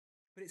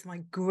But it's my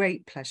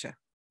great pleasure,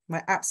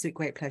 my absolute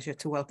great pleasure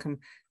to welcome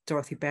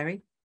Dorothy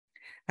Berry.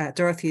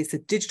 Dorothy is the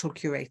digital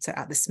curator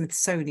at the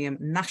Smithsonian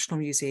National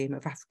Museum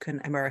of African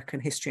American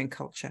History and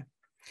Culture.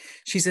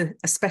 She's a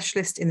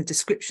specialist in the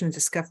description and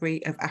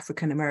discovery of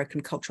African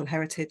American cultural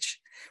heritage,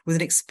 with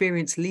an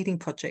experience leading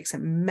projects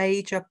at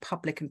major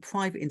public and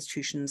private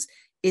institutions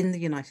in the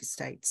United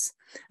States,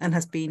 and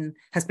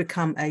has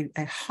become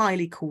a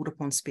highly called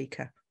upon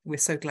speaker. We're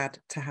so glad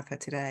to have her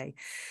today,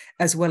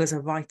 as well as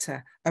a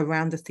writer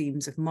around the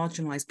themes of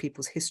marginalised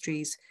people's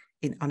histories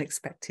in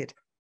unexpected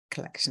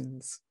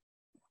collections.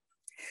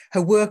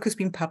 Her work has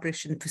been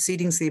published in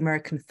Proceedings of the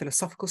American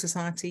Philosophical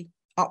Society,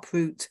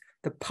 Uproot,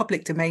 the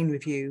Public Domain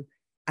Review,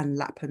 and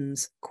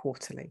Lapham's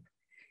Quarterly.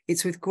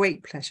 It's with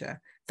great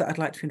pleasure that I'd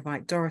like to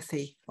invite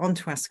Dorothy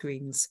onto our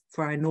screens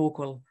for our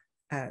inaugural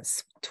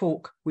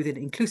talk within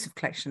Inclusive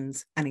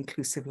Collections and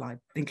Inclusive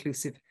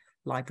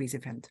Libraries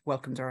event.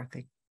 Welcome,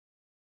 Dorothy.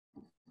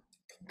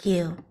 Thank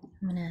you.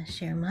 I'm going to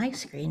share my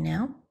screen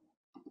now.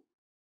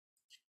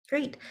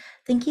 Great.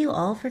 Thank you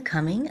all for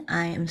coming.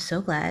 I am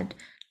so glad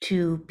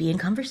to be in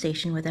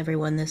conversation with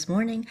everyone this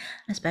morning,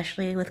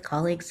 especially with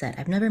colleagues that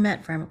I've never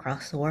met from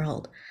across the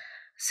world.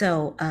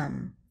 So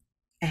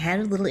I had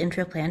a little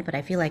intro planned, but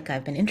I feel like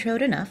I've been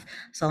introed enough,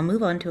 so I'll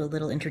move on to a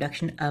little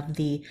introduction of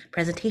the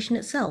presentation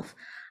itself.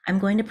 I'm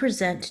going to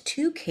present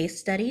two case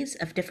studies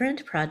of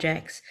different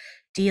projects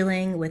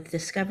dealing with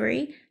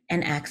discovery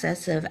and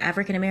access of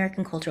African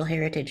American cultural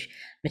heritage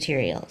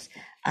materials.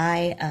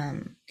 I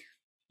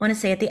want to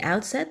say at the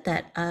outset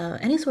that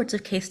any sorts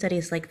of case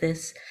studies like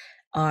this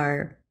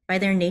are by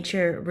their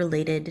nature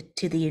related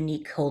to the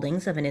unique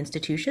holdings of an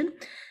institution.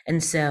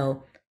 And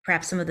so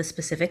perhaps some of the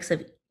specifics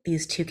of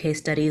these two case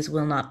studies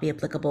will not be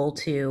applicable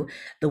to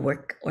the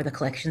work or the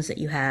collections that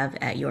you have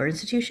at your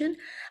institution.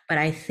 But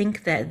I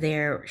think that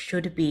there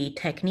should be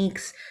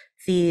techniques,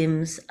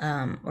 themes,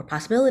 or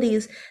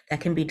possibilities that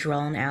can be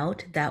drawn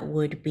out that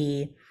would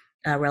be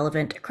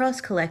relevant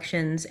across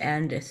collections,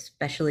 and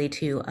especially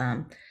to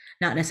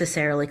not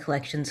necessarily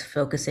collections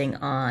focusing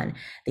on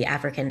the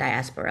African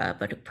diaspora,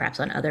 but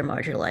perhaps on other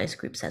marginalized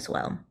groups as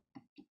well.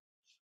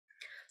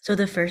 So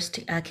the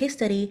first case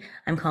study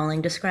I'm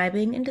calling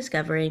Describing and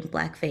Discovering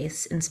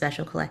Blackface in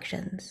Special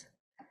Collections.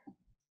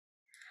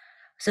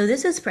 So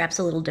this is perhaps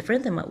a little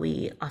different than what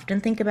we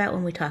often think about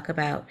when we talk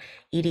about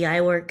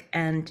EDI work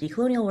and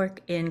decolonial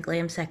work in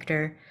GLAM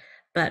sector,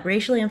 but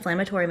racially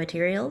inflammatory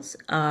materials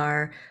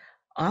are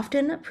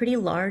often a pretty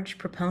large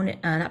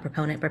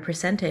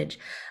percentage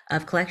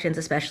of collections,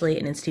 especially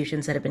in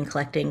institutions that have been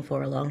collecting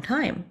for a long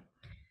time.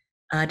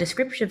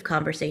 Descriptive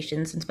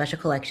conversations in special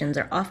collections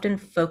are often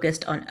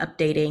focused on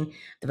updating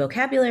the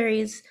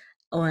vocabularies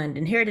and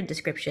inherited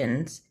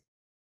descriptions,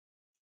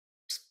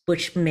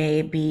 which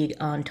may be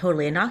on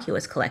totally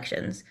innocuous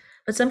collections,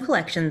 but some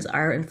collections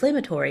are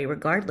inflammatory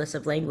regardless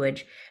of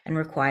language and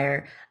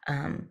require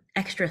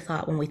extra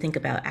thought when we think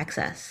about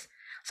access.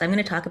 So I'm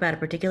going to talk about a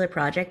particular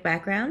project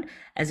background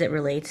as it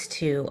relates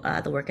to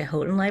the work at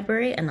Houghton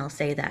Library, and I'll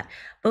say that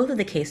both of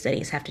the case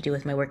studies have to do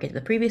with my work at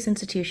the previous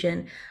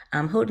institution,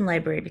 Houghton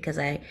Library, because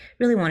I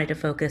really wanted to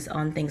focus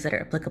on things that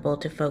are applicable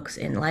to folks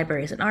in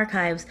libraries and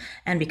archives,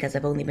 and because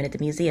I've only been at the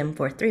museum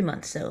for 3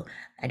 months, so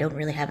I don't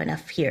really have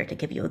enough here to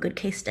give you a good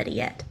case study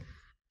yet.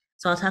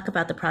 So I'll talk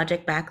about the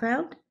project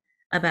background,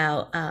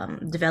 about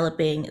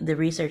developing the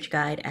research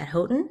guide at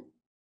Houghton,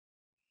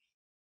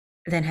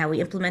 then how we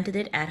implemented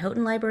it at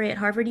Houghton Library at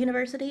Harvard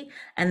University,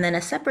 and then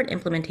a separate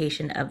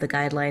implementation of the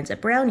guidelines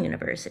at Brown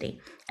University,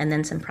 and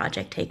then some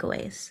project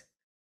takeaways.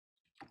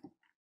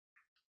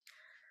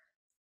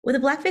 With a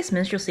blackface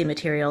minstrelsy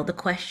material, the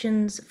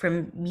questions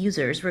from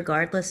users,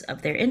 regardless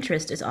of their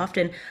interest, is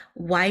often,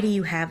 why do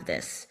you have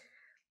this?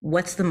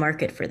 What's the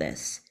market for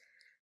this?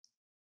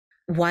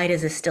 Why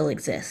does this still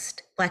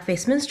exist?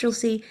 Blackface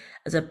minstrelsy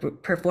is a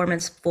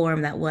performance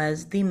form that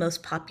was the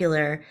most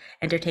popular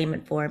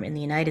entertainment form in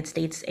the United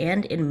States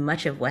and in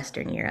much of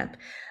Western Europe.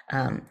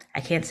 I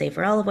can't say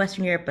for all of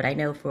Western Europe, but I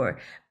know for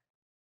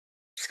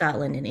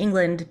Scotland and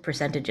England,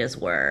 percentages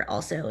were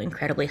also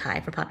incredibly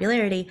high for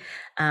popularity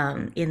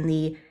in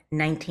the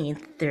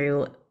 19th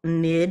through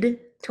mid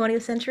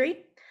 20th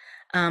century.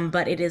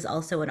 But it is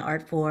also an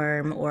art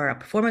form or a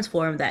performance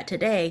form that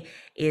today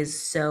is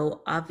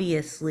so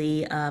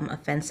obviously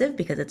offensive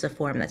because it's a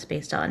form that's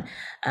based on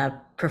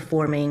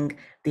performing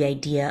the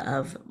idea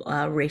of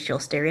racial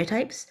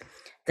stereotypes,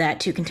 that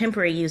to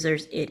contemporary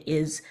users, it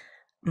is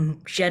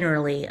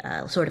generally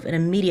sort of an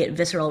immediate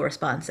visceral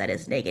response that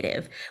is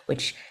negative,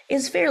 which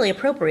is fairly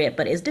appropriate,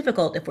 but is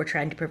difficult if we're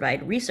trying to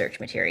provide research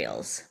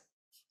materials.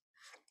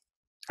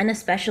 And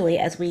especially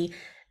as we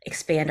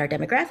expand our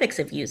demographics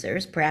of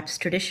users, perhaps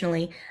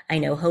traditionally, I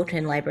know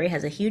Houghton Library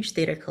has a huge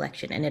theater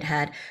collection and it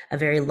had a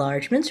very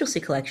large minstrelsy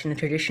collection, and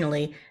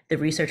traditionally the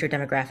researcher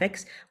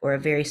demographics were a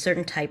very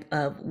certain type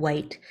of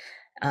white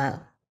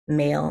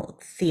male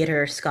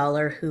theater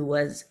scholar who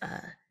was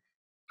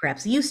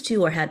perhaps used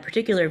to or had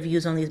particular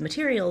views on these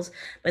materials.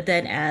 But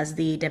then as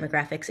the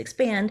demographics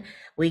expand,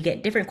 we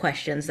get different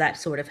questions that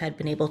sort of had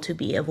been able to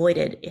be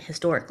avoided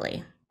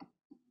historically.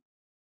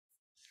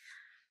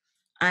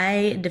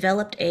 I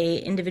developed a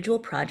individual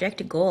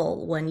project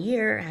goal one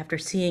year after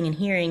seeing and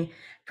hearing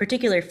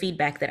particular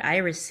feedback that I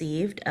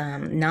received,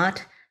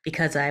 not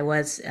because I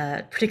was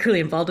particularly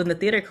involved in the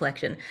theater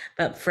collection,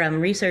 but from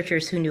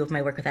researchers who knew of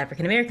my work with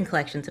African American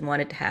collections and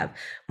wanted to have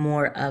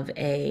more of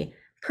a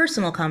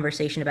personal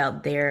conversation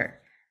about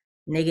their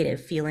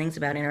negative feelings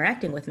about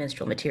interacting with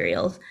minstrel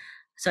materials.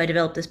 So I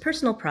developed this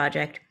personal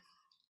project,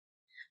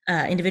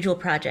 individual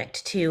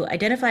project, to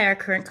identify our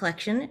current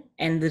collection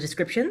and the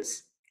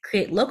descriptions,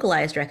 create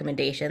localized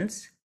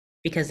recommendations,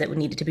 because it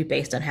needed to be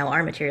based on how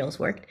our materials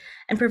worked,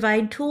 and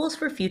provide tools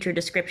for future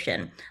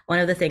description. One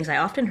of the things I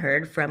often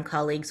heard from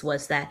colleagues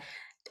was that,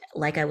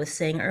 like I was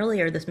saying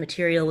earlier, this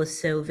material was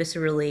so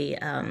viscerally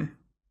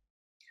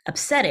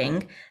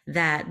upsetting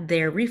that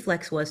their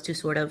reflex was to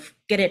sort of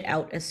get it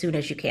out as soon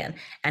as you can.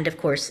 And of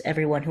course,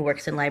 everyone who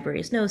works in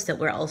libraries knows that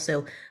we're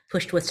also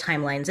pushed with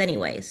timelines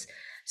anyways.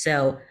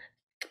 So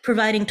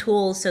providing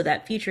tools so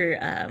that future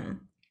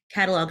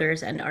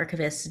catalogers and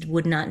archivists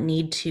would not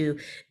need to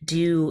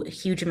do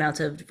huge amounts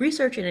of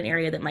research in an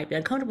area that might be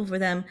uncomfortable for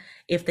them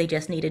if they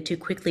just needed to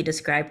quickly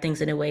describe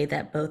things in a way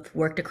that both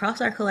worked across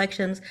our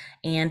collections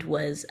and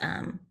was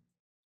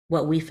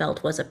what we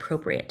felt was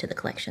appropriate to the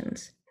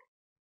collections.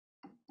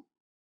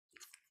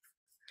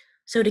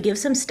 So to give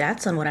some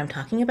stats on what I'm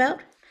talking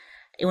about,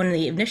 in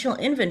the initial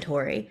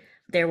inventory,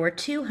 there were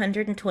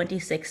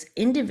 226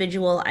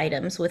 individual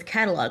items with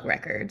catalog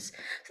records.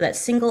 So that's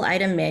single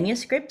item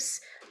manuscripts,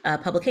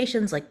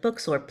 publications like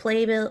books or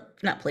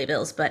not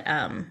playbills, but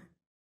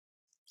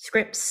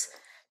scripts,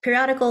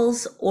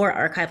 periodicals, or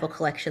archival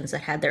collections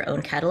that had their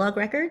own catalog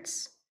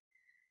records.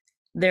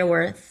 There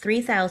were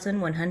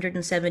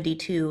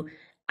 3,172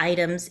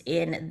 items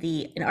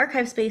in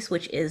archive space,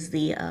 which is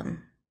the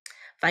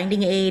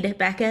finding aid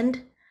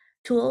backend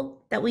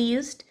tool that we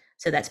used.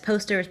 So that's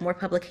posters, more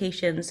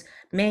publications,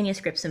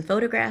 manuscripts, and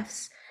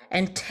photographs,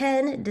 and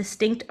 10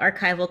 distinct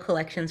archival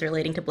collections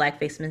relating to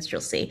Blackface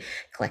minstrelsy.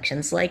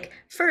 Collections like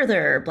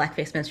Further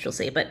Blackface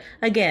minstrelsy, but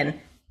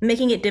again,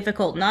 making it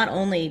difficult not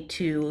only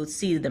to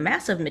see the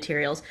massive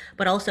materials,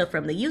 but also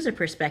from the user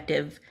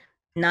perspective,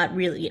 not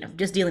really,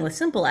 just dealing with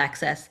simple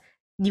access,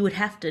 you would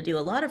have to do a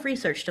lot of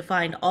research to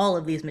find all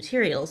of these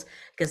materials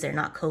because they're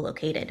not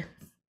co-located.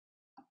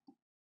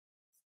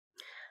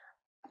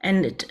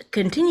 And to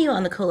continue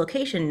on the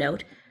co-location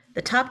note,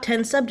 the top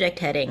 10 subject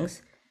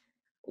headings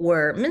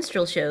were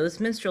minstrel shows,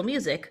 minstrel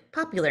music,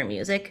 popular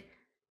music,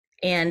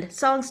 and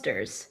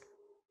songsters.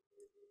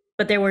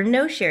 But there were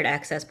no shared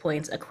access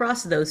points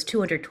across those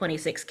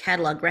 226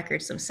 catalog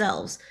records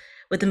themselves,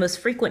 with the most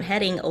frequent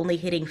heading only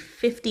hitting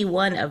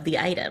 51 of the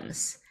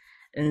items.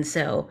 And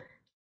so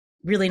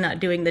really not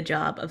doing the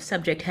job of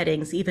subject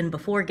headings even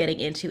before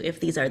getting into if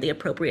these are the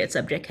appropriate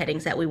subject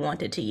headings that we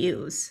wanted to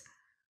use.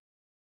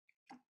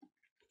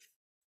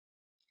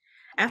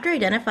 After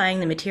identifying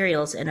the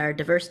materials in our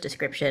diverse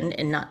description,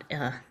 and not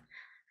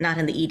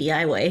in the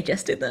EDI way,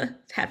 just in the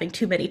having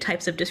too many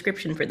types of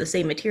description for the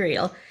same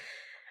material,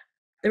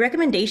 the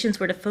recommendations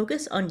were to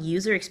focus on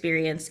user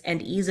experience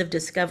and ease of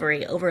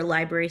discovery over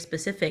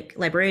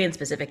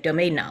librarian-specific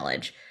domain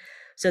knowledge.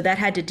 So that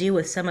had to do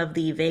with some of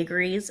the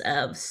vagaries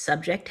of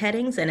subject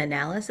headings and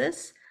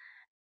analysis,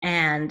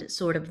 and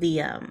sort of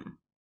the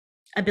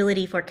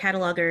ability for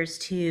catalogers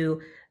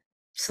to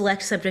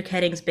select subject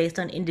headings based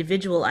on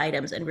individual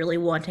items and really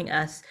wanting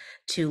us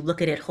to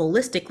look at it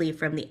holistically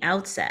from the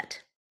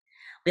outset.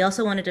 We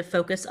also wanted to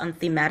focus on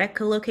thematic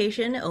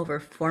co-location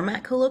over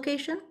format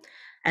co-location.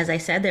 As I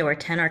said, there were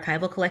 10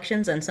 archival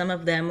collections, and some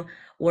of them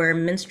were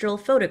minstrel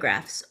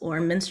photographs or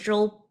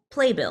minstrel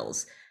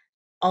playbills,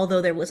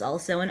 although there was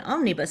also an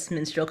omnibus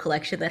minstrel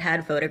collection that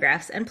had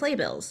photographs and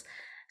playbills.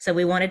 So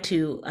we wanted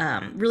to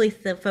really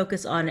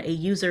focus on a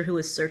user who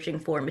was searching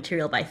for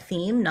material by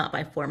theme, not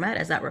by format,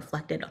 as that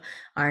reflected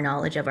our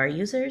knowledge of our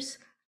users.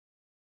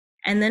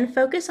 And then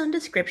focus on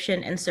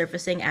description and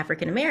surfacing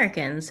African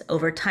Americans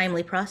over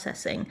timely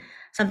processing.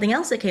 Something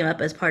else that came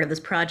up as part of this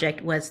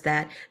project was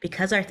that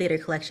because our theater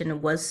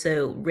collection was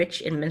so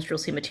rich in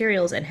minstrelsy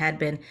materials and had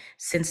been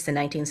since the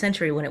 19th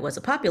century when it was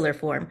a popular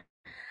form,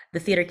 the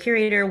theater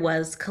curator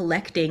was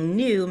collecting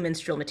new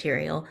minstrel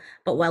material,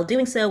 but while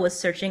doing so was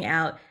searching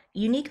out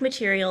unique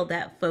material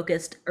that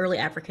focused early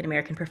African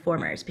American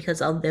performers,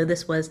 because although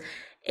this was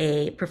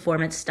a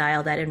performance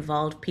style that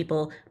involved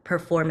people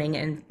performing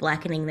and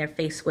blackening their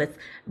face with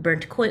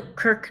burnt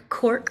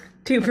cork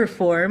to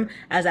perform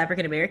as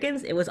African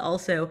Americans, it was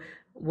also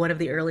one of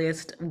the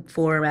earliest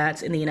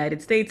formats in the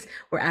United States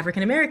where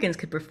African Americans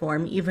could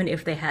perform even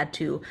if they had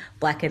to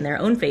blacken their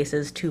own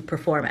faces to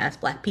perform as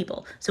Black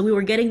people. So we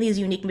were getting these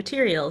unique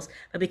materials,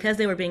 but because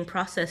they were being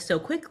processed so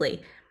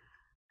quickly,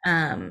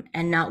 and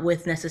not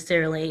with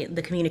necessarily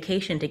the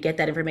communication to get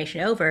that information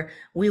over,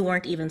 we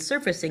weren't even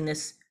surfacing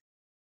this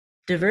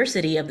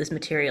diversity of this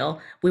material.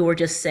 We were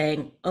just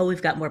saying, oh,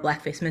 we've got more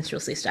blackface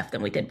minstrelsy stuff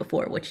than we did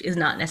before, which is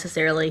not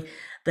necessarily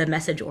the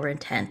message or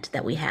intent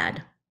that we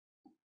had.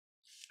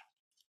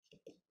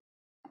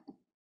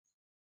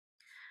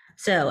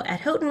 So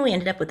at Houghton, we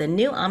ended up with a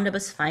new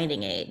omnibus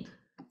finding aid.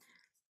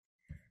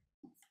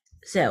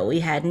 So we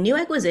had new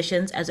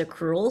acquisitions as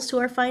accruals to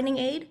our finding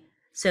aid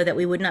so that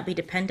we would not be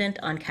dependent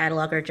on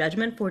catalog or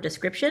judgment for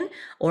description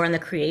or on the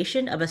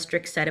creation of a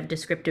strict set of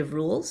descriptive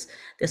rules.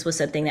 This was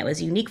something that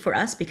was unique for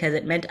us because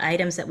it meant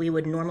items that we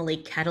would normally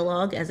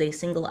catalog as a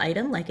single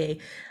item, like a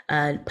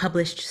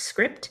published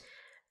script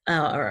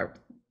or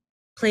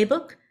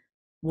playbook,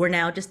 were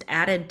now just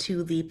added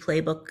to the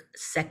playbook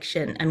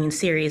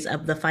series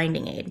of the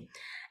finding aid.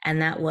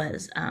 And that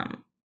was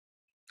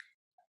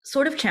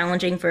sort of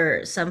challenging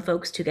for some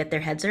folks to get their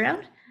heads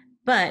around,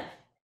 but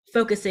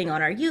focusing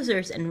on our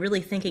users and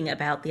really thinking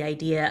about the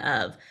idea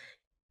of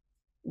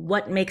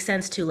what makes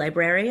sense to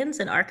librarians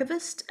and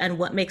archivists and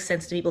what makes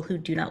sense to people who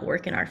do not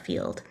work in our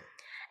field.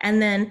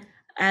 And then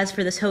as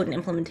for this Houghton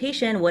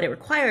implementation, what it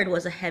required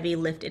was a heavy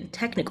lift in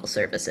technical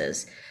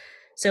services.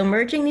 So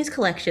merging these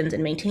collections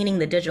and maintaining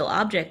the digital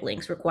object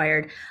links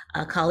required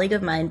a colleague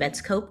of mine,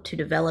 Betsy Cope, to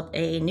develop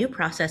a new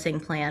processing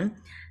plan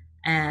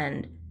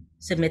and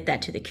submit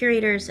that to the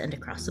curators and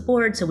across the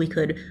board so we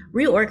could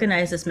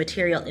reorganize this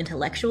material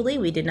intellectually.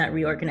 We did not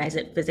reorganize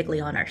it physically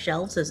on our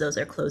shelves, as those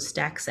are closed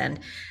stacks, and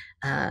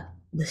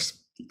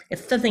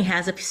if something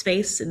has a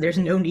space, there's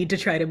no need to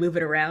try to move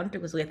it around,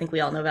 because I think we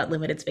all know about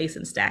limited space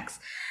in stacks.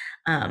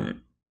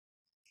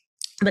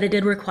 But it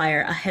did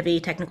require a heavy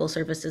technical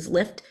services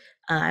lift.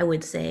 I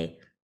would say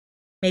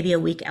maybe a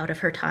week out of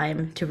her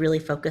time to really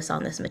focus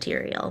on this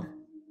material.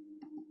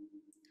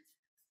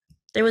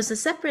 There was a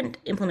separate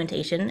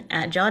implementation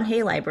at John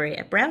Hay Library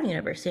at Brown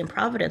University in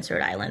Providence,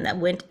 Rhode Island, that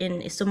went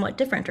in a somewhat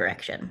different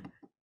direction.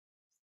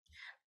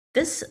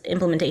 This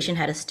implementation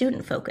had a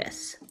student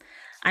focus.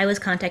 I was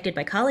contacted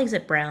by colleagues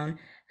at Brown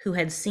who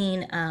had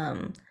seen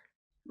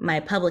my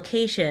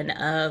publication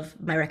of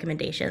my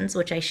recommendations,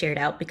 which I shared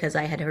out because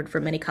I had heard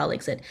from many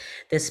colleagues that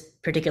this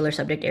particular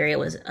subject area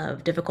was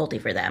of difficulty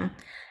for them.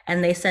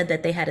 And they said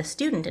that they had a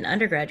student, an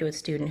undergraduate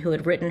student, who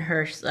had written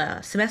her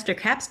semester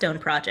capstone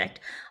project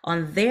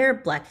on their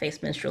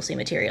blackface minstrelsy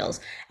materials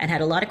and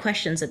had a lot of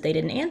questions that they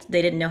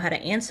didn't know how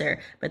to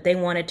answer, but they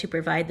wanted to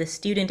provide the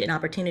student an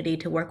opportunity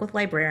to work with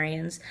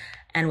librarians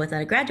and with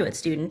a graduate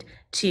student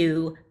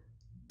to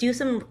do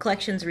some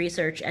collections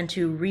research and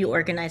to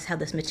reorganize how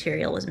this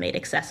material was made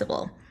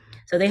accessible.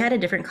 So they had a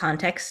different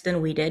context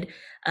than we did.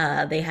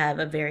 They have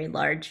a very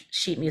large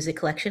sheet music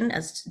collection,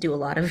 as do a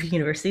lot of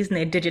universities, and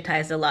they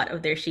digitized a lot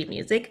of their sheet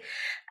music.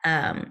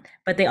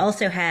 But they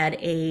also had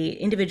a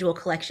individual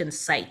collection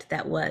site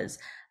that was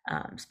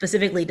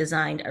specifically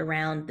designed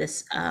around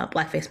this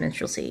blackface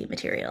minstrelsy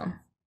material.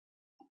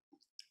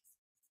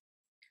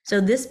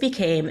 So this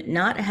became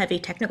not a heavy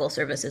technical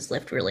services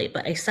lift really,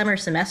 but a summer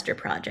semester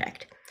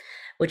project,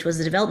 which was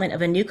the development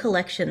of a new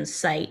collections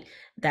site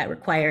that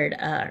required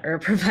or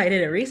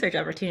provided a research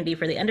opportunity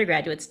for the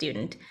undergraduate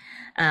student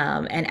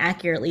and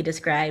accurately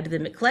described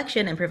the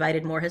collection and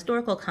provided more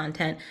historical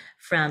content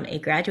from a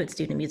graduate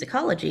student in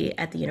musicology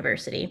at the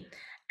university,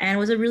 and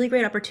was a really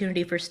great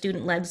opportunity for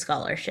student-led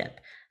scholarship.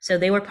 So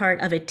they were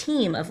part of a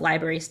team of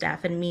library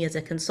staff and me as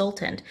a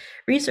consultant,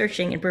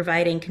 researching and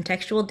providing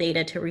contextual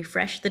data to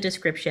refresh the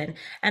description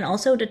and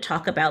also to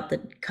talk about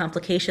the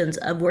complications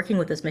of working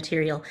with this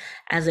material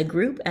as a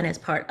group and as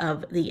part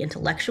of the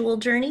intellectual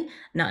journey,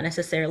 not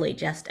necessarily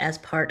just as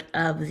part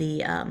of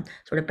the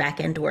sort of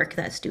back-end work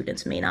that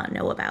students may not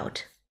know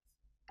about.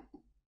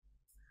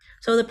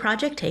 So the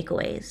project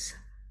takeaways.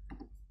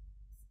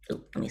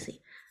 Let me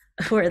see.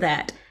 For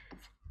that,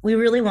 we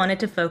really wanted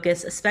to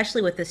focus,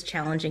 especially with this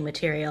challenging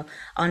material,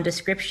 on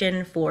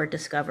description for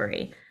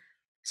discovery.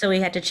 So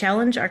we had to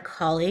challenge our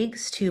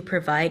colleagues to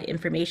provide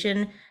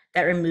information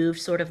that removed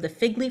sort of the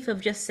fig leaf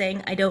of just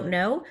saying, I don't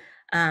know,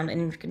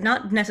 and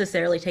not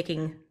necessarily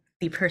taking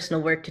the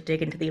personal work to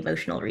dig into the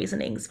emotional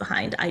reasonings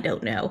behind I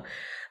don't know,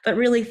 but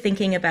really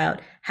thinking about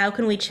how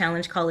can we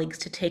challenge colleagues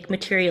to take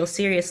material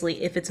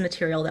seriously if it's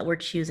material that we're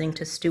choosing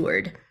to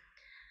steward.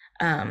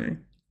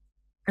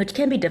 Which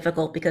can be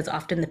difficult because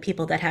often the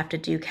people that have to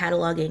do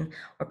cataloging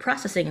or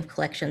processing of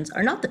collections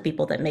are not the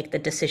people that make the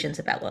decisions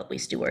about what we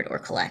steward or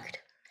collect.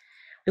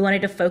 We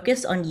wanted to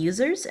focus on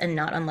users and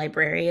not on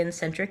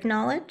librarian-centric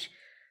knowledge,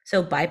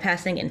 so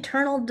bypassing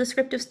internal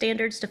descriptive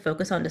standards to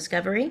focus on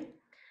discovery,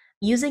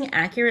 using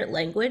accurate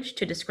language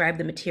to describe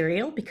the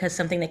material, because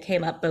something that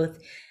came up both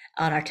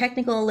on our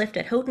technical lift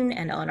at Houghton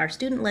and on our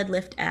student-led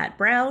lift at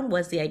Brown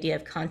was the idea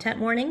of content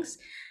warnings,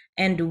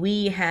 and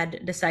we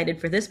had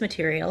decided for this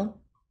material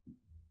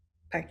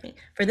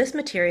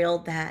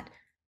that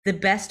the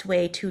best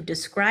way to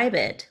describe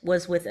it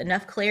was with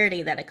enough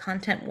clarity that a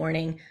content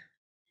warning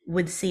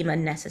would seem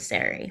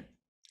unnecessary.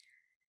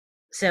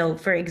 So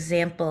for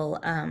example,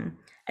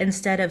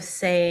 instead of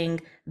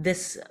saying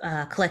this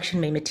collection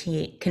may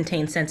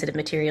contain sensitive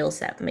materials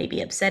that may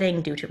be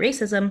upsetting due to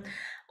racism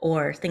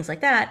or things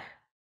like that,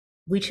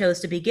 we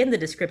chose to begin the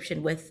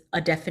description with a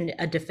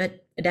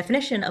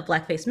definition of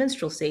blackface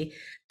minstrelsy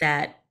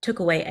that took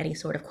away any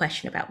sort of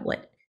question about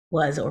what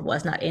was or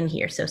was not in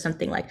here. So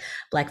something like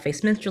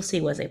blackface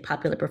minstrelsy was a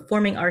popular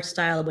performing art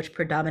style in which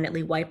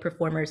predominantly white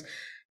performers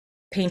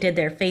painted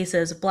their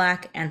faces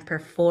black and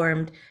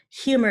performed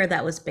humor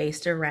that was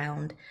based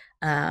around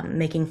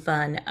making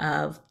fun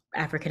of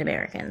African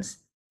Americans.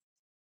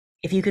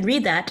 If you can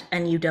read that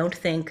and you don't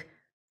think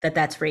that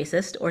that's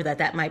racist or that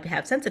that might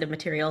have sensitive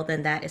material,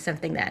 then that is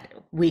something that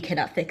we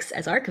cannot fix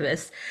as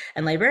archivists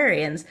and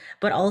librarians,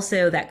 but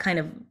also that kind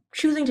of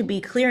choosing to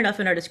be clear enough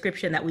in our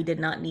description that we did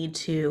not need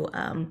to,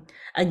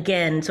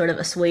 again, sort of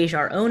assuage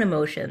our own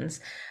emotions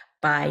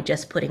by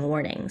just putting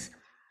warnings.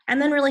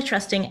 And then really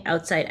trusting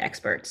outside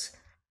experts.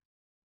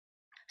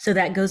 So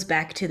that goes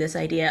back to this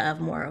idea of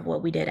more of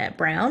what we did at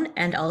Brown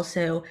and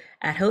also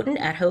at Houghton.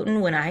 At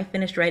Houghton, when I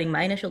finished writing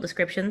my initial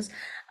descriptions,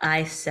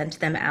 I sent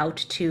them out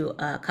to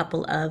a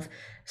couple of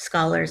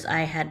scholars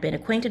I had been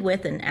acquainted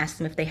with and asked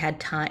them if they had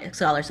time,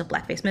 scholars of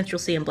blackface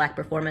minstrelsy and black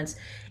performance,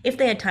 if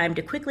they had time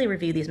to quickly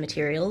review these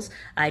materials.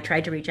 I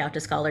tried to reach out to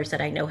scholars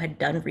that I know had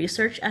done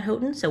research at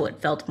Houghton, so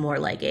it felt more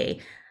like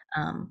a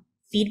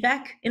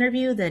feedback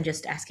interview than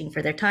just asking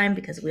for their time,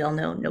 because we all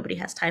know nobody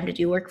has time to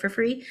do work for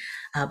free.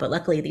 But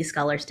luckily these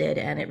scholars did,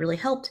 and it really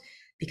helped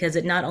because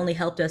it not only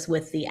helped us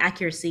with the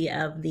accuracy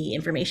of the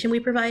information we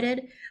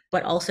provided,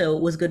 but also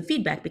was good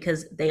feedback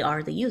because they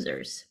are the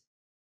users.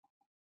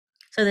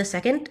 So the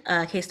second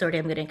case story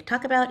I'm going to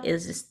talk about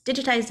is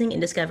digitizing and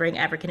discovering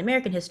African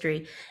American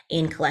history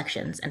in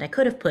collections. And I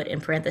could have put in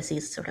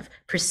parentheses sort of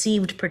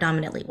perceived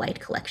predominantly white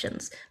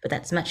collections, but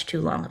that's much too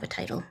long of a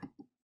title.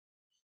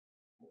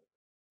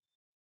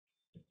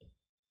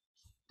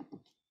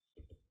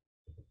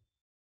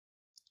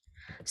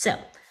 So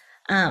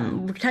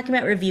we're talking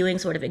about reviewing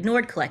sort of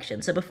ignored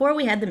collections. So before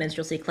we had the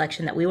minstrelsy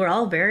collection that we were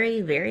all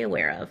very, very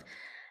aware of.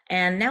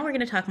 And now we're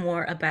going to talk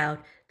more about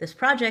this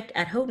project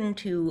at Houghton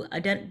to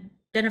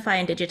identify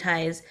and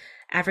digitize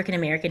African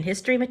American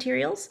history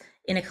materials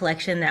in a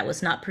collection that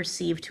was not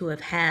perceived to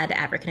have had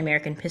African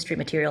American history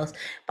materials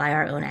by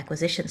our own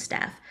acquisition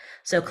staff.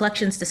 So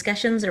collections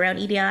discussions around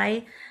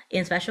EDI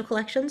in special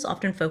collections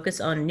often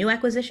focus on new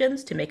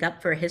acquisitions to make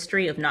up for a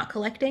history of not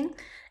collecting,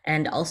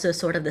 and also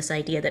sort of this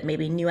idea that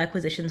maybe new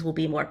acquisitions will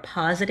be more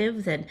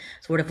positive than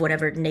sort of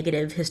whatever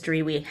negative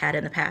history we had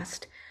in the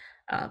past.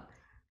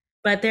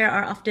 But there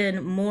are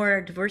often more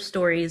diverse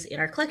stories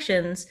in our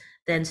collections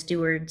than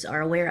stewards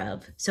are aware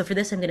of. So for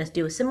this, I'm going to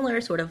do a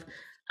similar sort of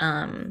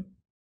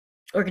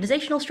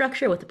organizational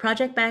structure with the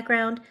project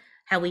background,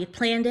 how we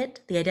planned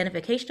it, the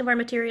identification of our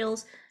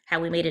materials, how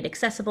we made it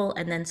accessible,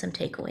 and then some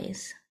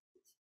takeaways.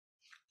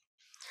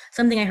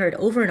 Something I heard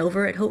over and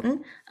over at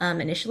Houghton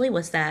initially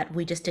was that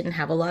we just didn't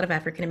have a lot of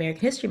African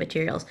American history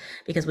materials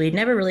because we'd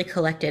never really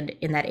collected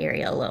in that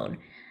area alone.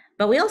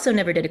 But we also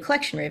never did a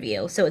collection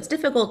review, so it's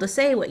difficult to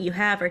say what you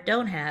have or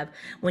don't have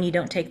when you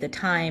don't take the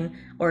time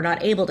or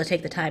not able to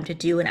take the time to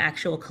do an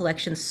actual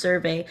collection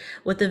survey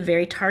with a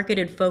very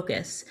targeted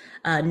focus,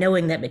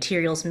 knowing that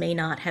materials may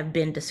not have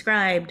been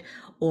described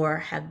or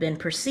have been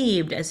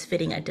perceived as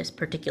fitting a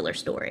particular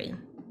story.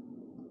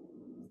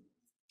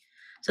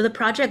 So the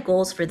project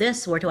goals for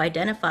this were to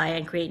identify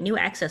and create new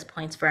access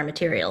points for our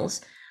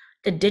materials,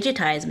 to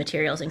digitize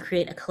materials and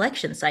create a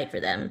collection site for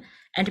them,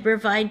 and to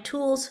provide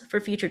tools for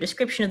future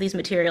description of these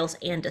materials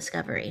and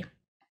discovery.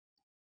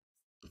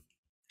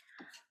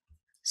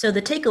 So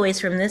the takeaways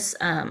from this,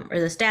 or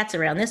the stats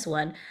around this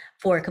one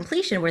for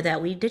completion, were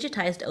that we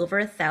digitized over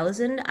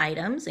 1,000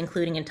 items,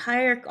 including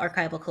entire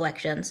archival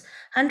collections,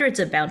 hundreds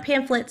of bound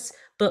pamphlets,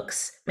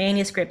 books,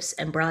 manuscripts,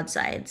 and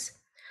broadsides.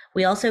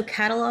 We also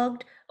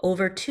cataloged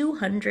over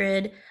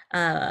 200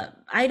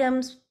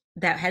 items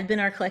that had been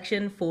our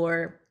collection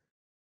for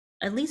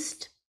at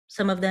least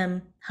some of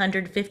them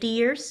 150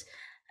 years,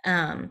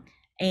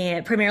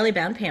 and primarily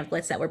bound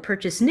pamphlets that were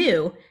purchased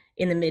new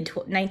in the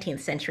mid-19th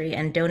century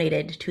and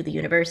donated to the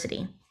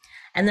university.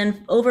 And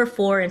then over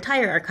 4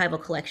 entire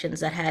archival collections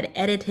that had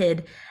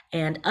edited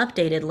and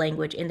updated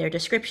language in their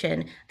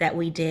description that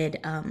we did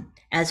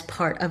as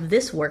part of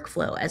this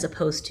workflow, as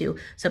opposed to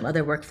some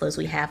other workflows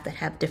we have that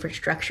have different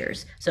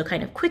structures. So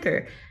kind of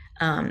quicker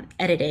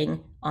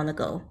editing on the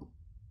go.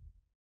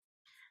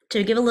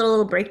 To give a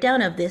little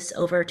breakdown of this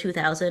over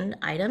 2,000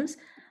 items,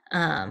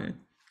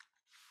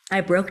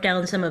 I broke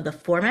down some of the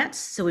formats.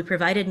 So we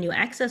provided new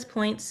access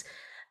points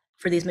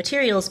for these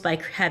materials by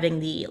having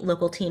the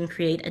local team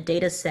create a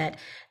data set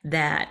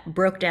that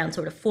broke down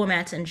sort of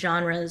formats and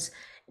genres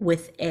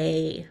with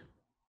a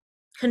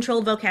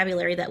controlled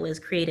vocabulary that was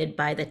created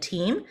by the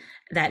team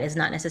that is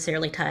not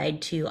necessarily tied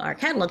to our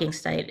cataloging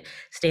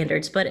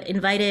standards, but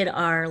invited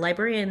our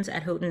librarians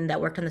at Houghton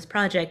that worked on this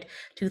project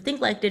to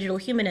think like digital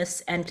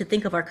humanists and to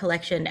think of our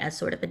collection as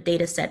sort of a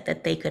data set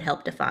that they could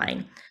help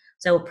define.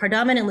 So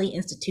predominantly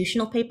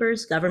institutional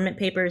papers, government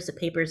papers, the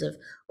papers of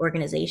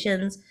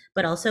organizations,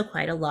 but also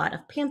quite a lot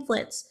of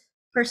pamphlets,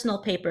 personal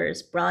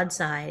papers,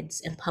 broadsides,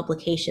 and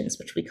publications,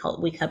 which we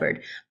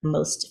covered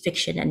most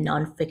fiction and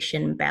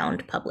nonfiction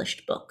bound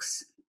published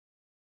books.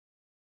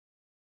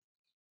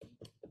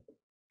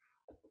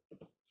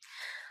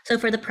 So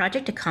for the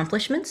project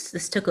accomplishments,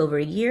 this took over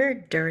a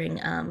year during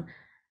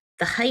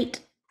the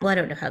height, well, I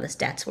don't know how the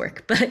stats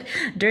work, but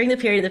during the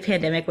period of the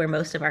pandemic where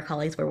most of our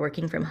colleagues were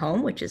working from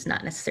home, which is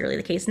not necessarily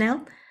the case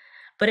now,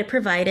 but it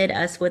provided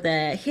us with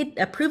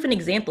a proven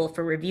example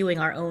for reviewing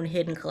our own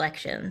hidden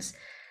collections.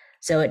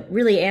 So it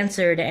really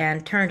answered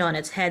and turned on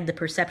its head the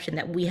perception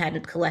that we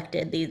hadn't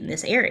collected in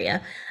this area,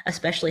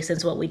 especially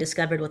since what we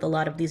discovered with a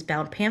lot of these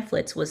bound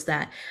pamphlets was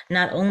that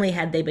not only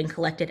had they been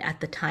collected at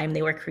the time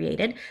they were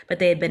created, but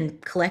they had been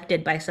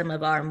collected by some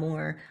of our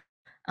more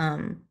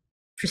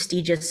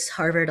prestigious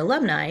Harvard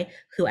alumni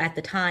who at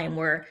the time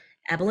were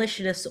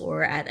abolitionists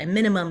or at a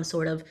minimum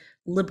sort of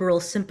liberal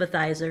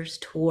sympathizers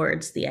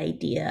towards the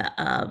idea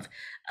of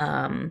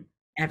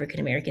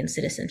African-American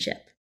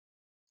citizenship.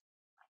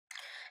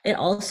 It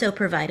also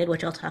provided,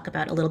 which I'll talk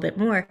about a little bit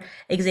more,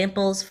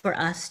 examples for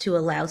us to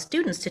allow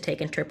students to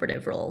take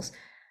interpretive roles,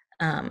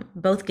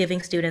 both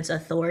giving students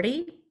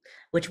authority,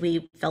 which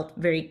we felt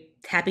very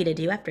happy to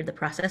do after the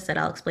process that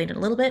I'll explain in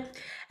a little bit,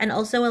 and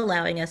also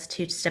allowing us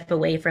to step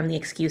away from the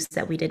excuse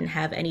that we didn't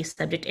have any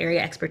subject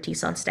area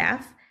expertise on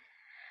staff,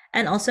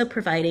 and also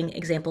providing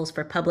examples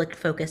for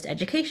public-focused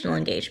educational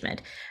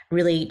engagement,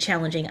 really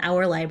challenging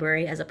our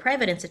library as a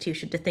private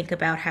institution to think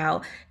about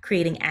how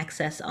creating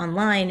access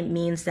online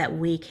means that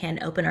we can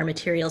open our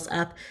materials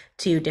up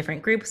to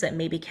different groups that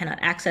maybe cannot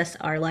access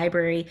our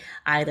library,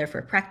 either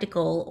for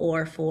practical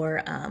or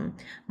for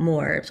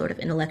more sort of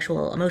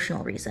intellectual,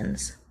 emotional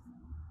reasons.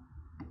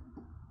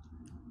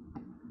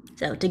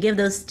 So to give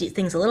those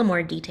things a little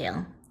more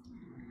detail,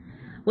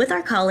 with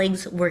our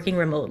colleagues working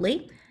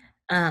remotely,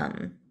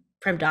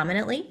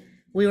 predominantly,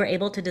 we were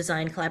able to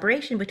design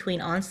collaboration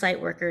between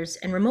on-site workers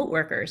and remote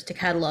workers to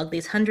catalog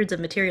these hundreds of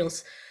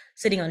materials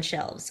sitting on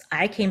shelves.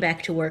 I came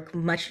back to work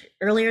much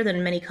earlier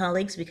than many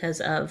colleagues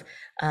because of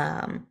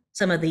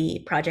some of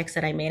the projects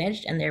that I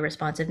managed and their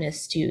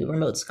responsiveness to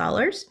remote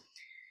scholars.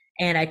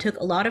 And I took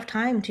a lot of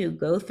time to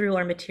go through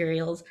our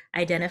materials,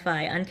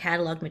 identify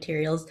uncatalogued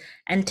materials,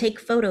 and take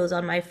photos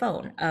on my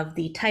phone of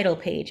the title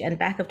page and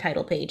back of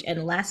title page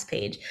and last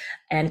page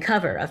and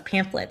cover of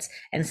pamphlets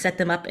and set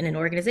them up in an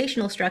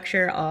organizational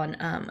structure on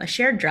a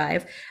shared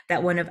drive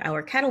that one of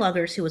our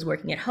catalogers who was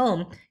working at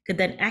home could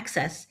then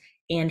access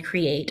and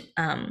create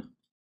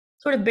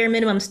sort of bare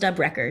minimum stub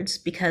records,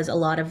 because a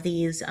lot of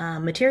these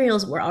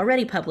materials were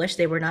already published.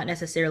 They were not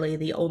necessarily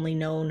the only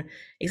known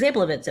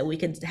example of it. So we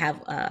could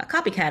have a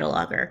copy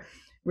cataloger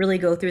really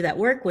go through that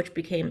work, which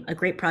became a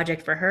great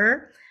project for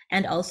her,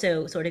 and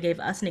also sort of gave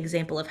us an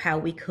example of how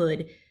we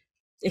could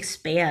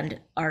expand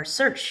our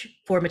search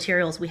for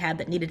materials we had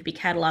that needed to be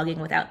cataloging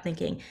without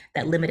thinking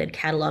that limited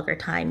cataloger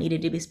time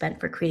needed to be spent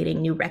for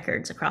creating new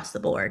records across the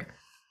board.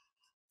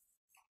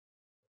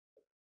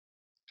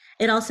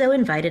 It also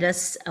invited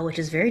us, which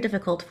is very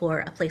difficult for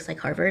a place like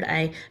Harvard.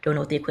 I don't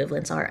know what the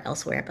equivalents are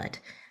elsewhere, but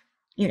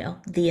you know,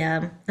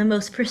 the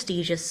most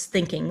prestigious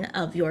thinking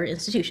of your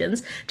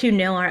institutions, to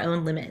know our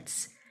own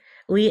limits.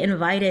 We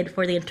invited,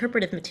 for the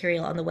interpretive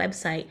material on the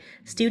website,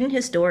 student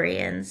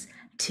historians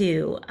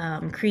to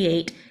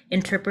create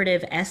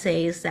interpretive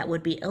essays that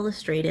would be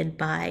illustrated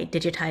by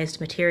digitized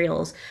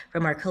materials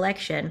from our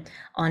collection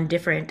on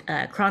different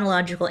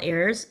chronological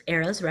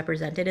eras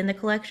represented in the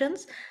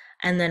collections.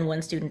 And then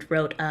one student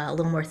wrote a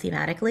little more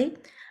thematically,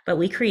 but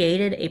we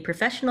created a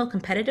professional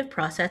competitive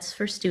process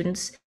for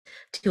students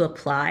to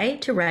apply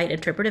to write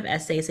interpretive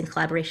essays in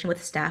collaboration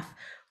with staff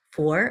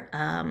for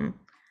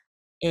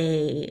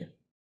a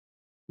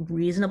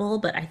reasonable,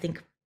 but I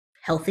think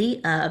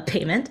healthy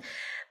payment.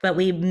 But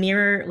we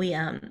mirrored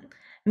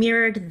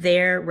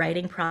their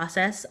writing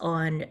process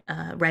on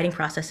writing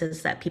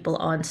processes that people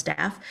on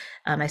staff,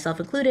 myself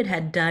included,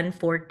 had done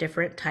for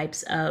different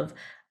types of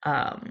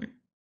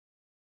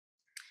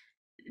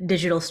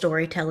digital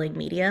storytelling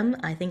medium.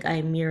 I think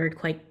I mirrored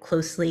quite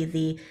closely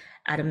the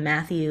Adam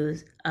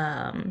Matthews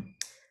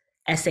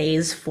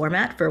essays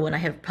format for when I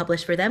have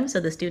published for them. So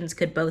the students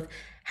could both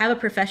have a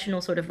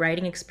professional sort of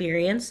writing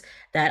experience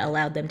that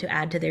allowed them to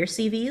add to their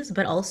CVs,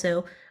 but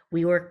also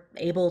we were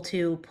able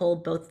to pull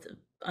both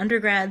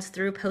undergrads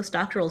through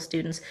postdoctoral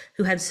students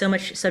who had so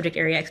much subject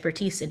area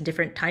expertise in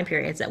different time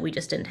periods that we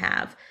just didn't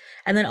have.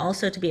 And then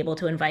also to be able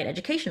to invite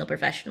educational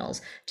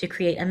professionals to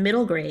create a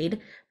middle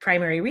grade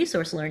primary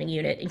resource learning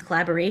unit in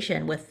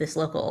collaboration with this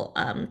local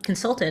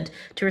consultant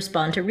to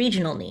respond to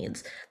regional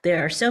needs.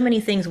 There are so many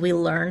things we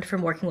learned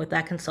from working with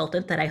that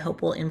consultant that I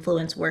hope will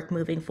influence work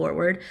moving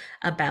forward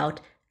about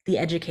the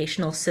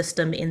educational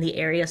system in the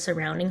area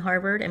surrounding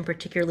Harvard, and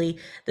particularly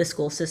the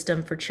school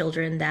system for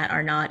children that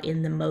are not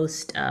in the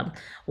most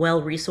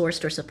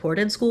well-resourced or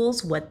supported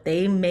schools, what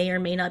they may or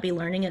may not be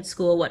learning at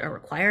school, what are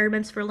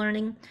requirements for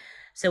learning.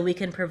 So we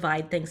can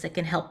provide things that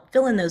can help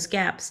fill in those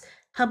gaps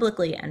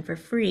publicly and for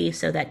free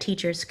so that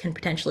teachers can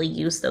potentially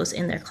use those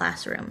in their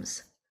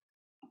classrooms.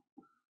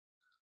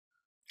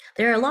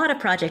 There are a lot of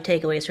project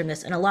takeaways from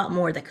this and a lot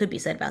more that could be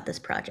said about this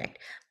project,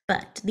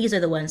 but these are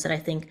the ones that I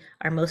think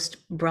are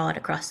most broad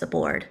across the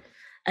board.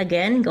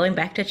 Again, going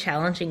back to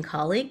challenging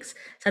colleagues,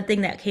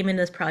 something that came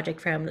into this project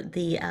from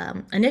the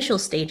initial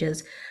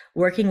stages,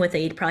 working with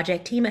a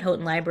project team at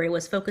Houghton Library,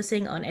 was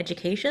focusing on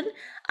education.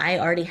 I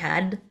already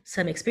had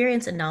some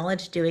experience and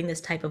knowledge doing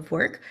this type of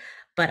work,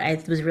 but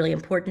it was really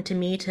important to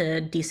me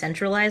to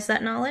decentralize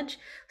that knowledge.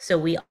 So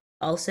we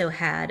also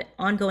had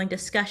ongoing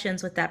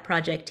discussions with that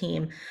project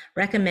team,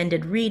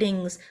 recommended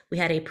readings. We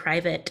had a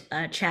private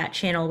chat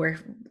channel where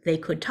they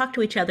could talk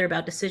to each other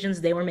about decisions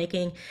they were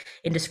making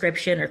in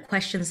description or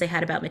questions they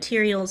had about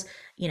materials.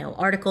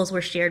 Articles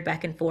were shared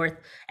back and forth.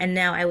 And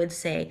now I would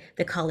say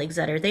the colleagues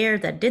that are there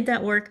that did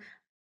that work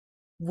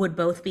would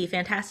both be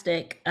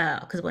fantastic,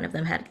 because one of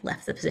them had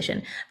left the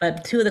position,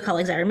 but two of the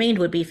colleagues that remained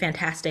would be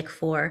fantastic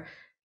for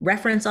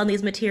reference on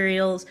these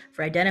materials,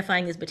 for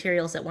identifying these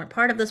materials that weren't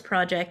part of this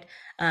project,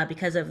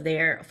 because of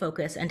their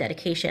focus and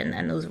dedication.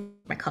 And those were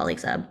my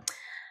colleagues,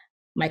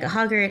 Micah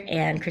Hoggart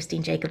and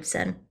Christine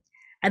Jacobson.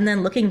 And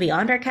then looking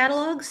beyond our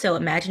catalog, so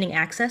imagining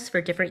access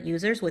for different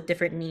users with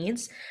different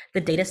needs.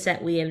 The data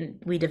set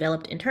we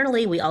developed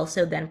internally, we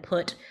also then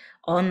put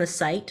on the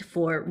site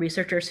for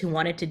researchers who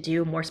wanted to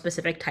do more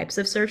specific types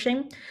of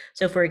searching.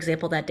 So for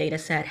example, that data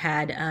set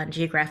had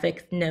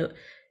geographic note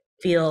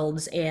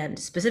fields and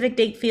specific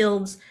date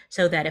fields,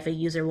 so that if a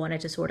user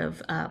wanted to sort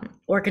of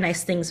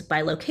organize things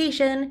by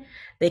location,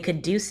 they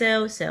could do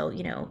so. So,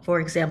 for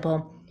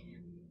example,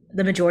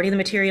 the majority of the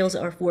materials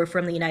were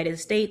from the United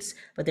States,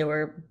 but there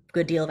were a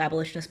good deal of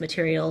abolitionist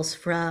materials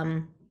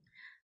from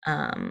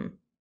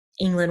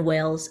England,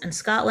 Wales, and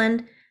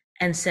Scotland.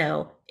 And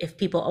so if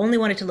people only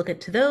wanted to look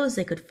at those,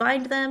 they could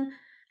find them,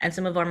 and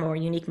some of our more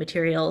unique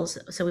materials.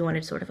 So we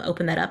wanted to sort of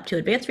open that up to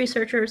advanced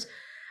researchers,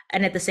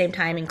 and at the same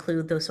time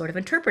include those sort of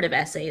interpretive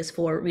essays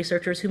for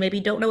researchers who maybe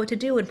don't know what to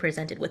do when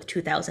presented with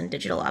 2,000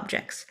 digital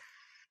objects.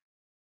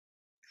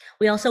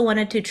 We also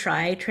wanted to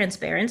try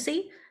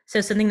transparency.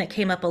 So something that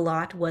came up a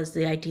lot was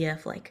the idea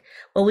of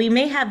well, we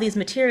may have these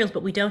materials,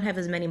 but we don't have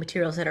as many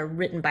materials that are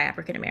written by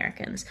African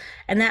Americans.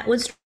 And that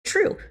was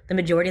true. The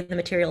majority of the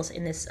materials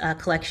in this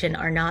collection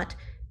are not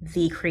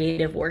the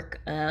creative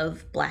work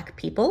of Black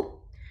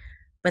people,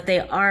 but they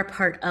are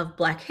part of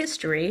Black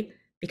history,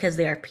 because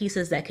they are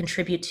pieces that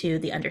contribute to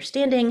the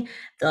understanding,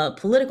 the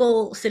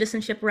political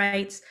citizenship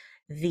rights,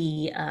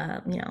 the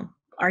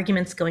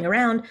arguments going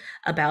around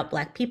about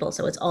Black people.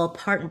 So it's all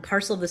part and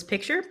parcel of this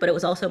picture, but it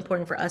was also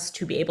important for us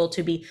to be able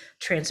to be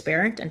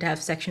transparent and to have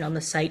a section on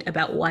the site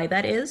about why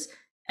that is,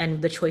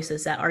 and the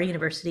choices that our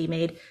university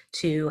made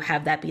to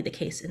have that be the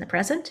case in the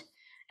present.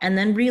 And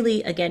then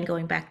really, again,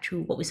 going back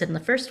to what we said in the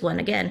first one,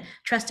 again,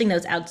 trusting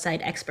those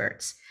outside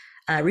experts.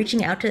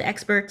 Reaching out to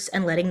experts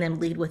and letting them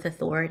lead with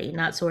authority,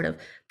 not sort of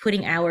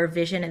putting our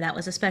vision. And that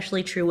was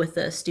especially true with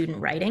the student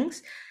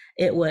writings.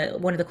 It was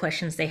one of the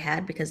questions they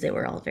had, because they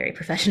were all very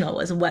professional,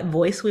 was what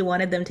voice we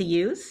wanted them to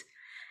use.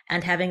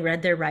 And having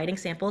read their writing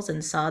samples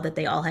and saw that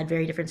they all had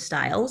very different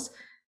styles,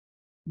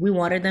 we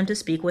wanted them to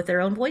speak with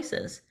their own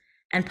voices.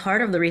 And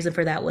part of the reason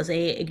for that was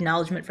a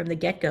acknowledgement from the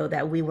get-go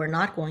that we were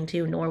not going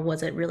to, nor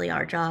was it really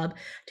our job,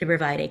 to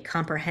provide a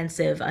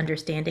comprehensive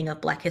understanding of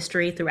Black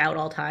history throughout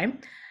all time.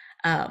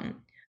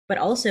 But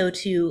also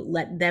to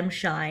let them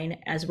shine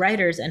as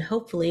writers, and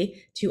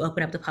hopefully to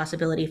open up the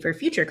possibility for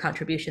future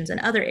contributions in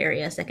other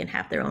areas that can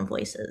have their own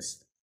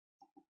voices.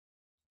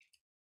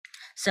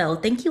 So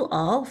thank you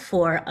all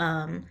for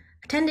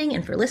attending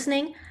and for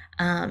listening.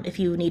 If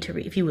you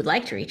would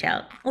like to reach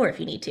out, or if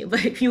you need to,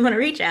 but if you want to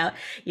reach out,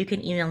 you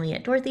can email me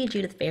at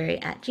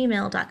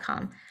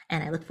dorothyjudithberry@gmail.com.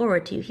 And I look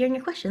forward to hearing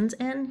your questions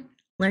and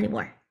learning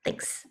more.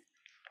 Thanks.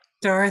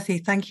 Dorothy,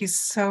 thank you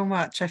so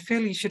much. I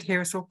feel you should hear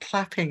us all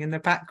clapping in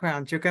the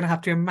background. You're going to have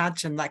to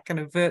imagine that kind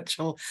of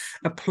virtual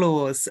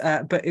applause.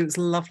 But it was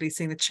lovely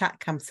seeing the chat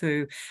come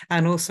through,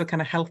 and also kind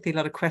of healthy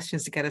lot of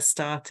questions to get us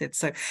started.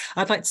 So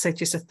I'd like to say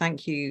just a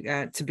thank you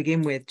to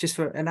begin with, just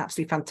for an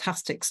absolutely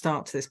fantastic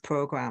start to this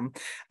program.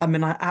 I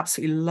mean, I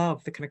absolutely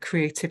love the kind of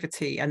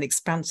creativity and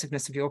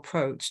expansiveness of your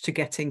approach to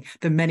getting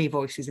the many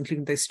voices,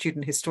 including those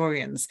student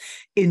historians,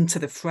 into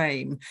the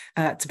frame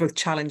to both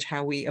challenge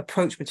how we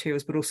approach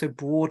materials, but also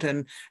broaden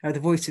the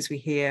voices we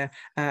hear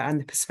and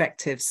the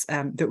perspectives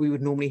that we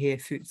would normally hear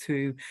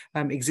through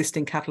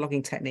existing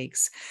cataloguing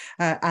techniques,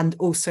 and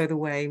also the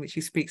way in which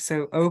you speak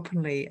so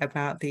openly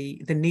about the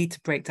need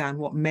to break down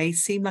what may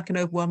seem like an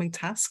overwhelming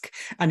task,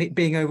 and it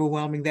being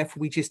overwhelming,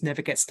 therefore we just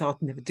never get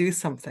started, never do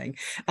something.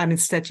 And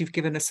instead you've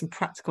given us some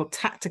practical,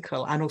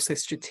 tactical, and also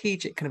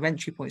strategic kind of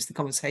entry points to the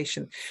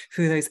conversation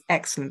through those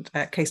excellent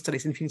case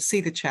studies. And if you can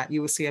see the chat,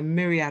 you will see a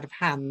myriad of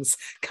hands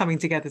coming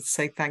together to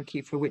say thank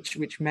you, for which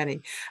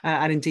many.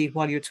 And indeed,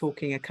 while you're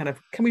talking, a kind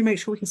of, can we make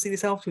sure we can see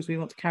this afterwards? We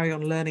want to carry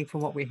on learning from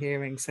what we're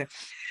hearing. So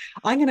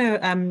I'm going to,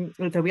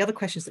 there'll be other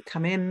questions that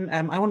come in.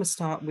 I want to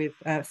start with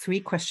 3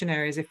 question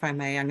areas, if I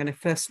may. I'm going to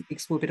first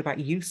explore a bit about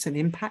use and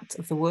impact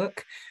of the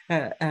work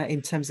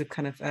in terms of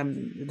kind of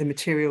the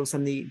materials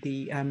and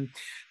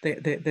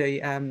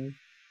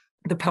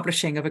the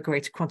publishing of a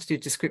greater quantity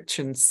of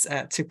descriptions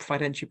to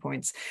provide entry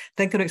points.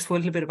 Then going to explore a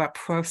little bit about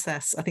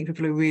process. I think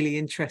people are really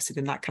interested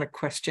in that kind of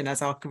question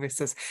as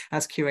archivists,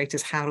 as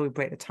curators. How do we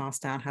break the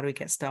task down? How do we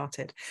get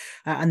started?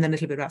 And then a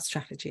little bit about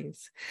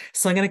strategies.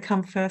 So I'm going to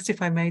come first,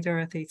 if I may,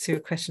 Dorothy, to a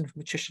question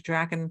from Patricia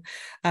Dragon.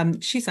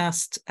 She's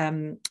asked,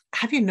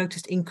 have you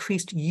noticed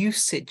increased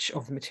usage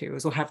of the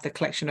materials, or have the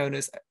collection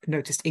owners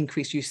noticed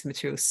increased use of the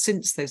materials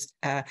since those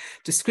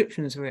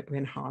descriptions were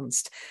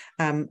enhanced?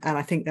 And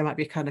I think there might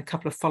be kind of a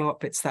couple of follow-up follow-up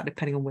bits to that,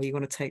 depending on where you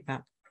want to take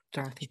that,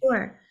 Dorothy.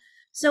 Sure.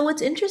 So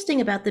what's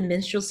interesting about the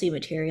minstrelsy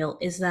material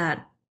is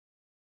that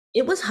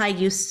it was high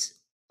use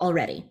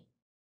already.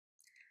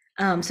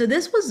 So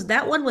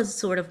that one was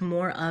sort of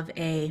more of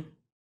a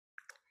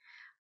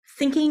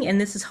thinking, and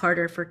this is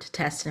harder to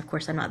test, and of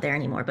course I'm not there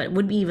anymore, but it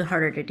would be even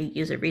harder to do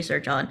user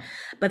research on,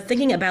 but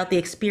thinking about the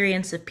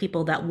experience of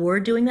people that were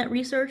doing that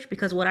research,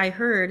 because what I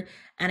heard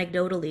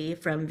anecdotally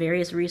from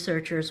various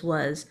researchers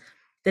was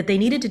that they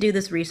needed to do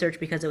this research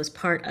because it was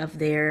part of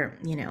their,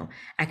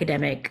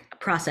 academic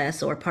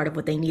process or part of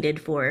what they needed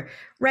for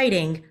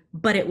writing,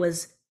 but it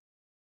was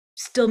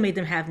still made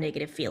them have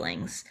negative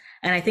feelings.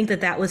 And I think that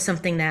that was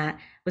something that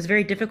was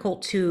very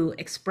difficult to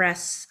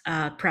express,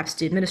 perhaps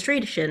to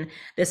administration,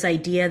 this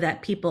idea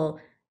that people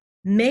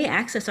may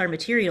access our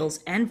materials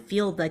and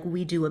feel like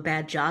we do a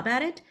bad job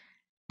at it,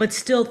 but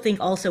still think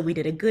also we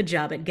did a good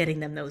job at getting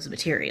them those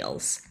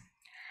materials.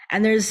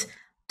 And there's,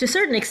 to a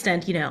certain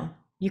extent,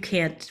 you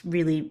can't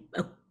really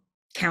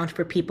account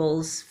for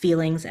people's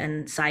feelings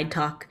and side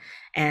talk.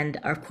 And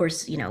of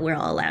course, we're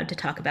all allowed to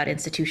talk about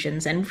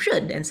institutions and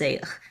should, and say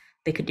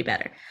they could do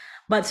better.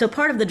 But so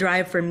part of the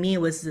drive for me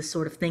was this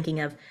sort of thinking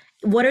of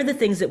what are the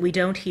things that we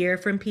don't hear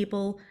from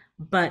people,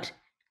 but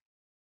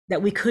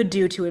that we could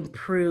do to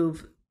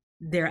improve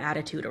their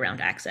attitude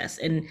around access.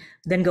 And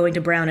then going to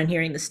Brown and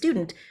hearing the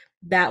student,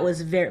 that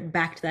was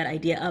backed that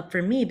idea up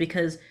for me,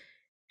 because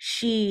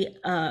she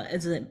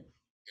is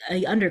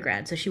a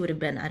undergrad, so she would have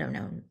been, I don't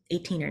know,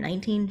 18 or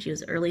 19. She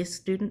was an early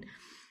student.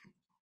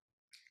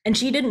 And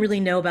she didn't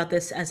really know about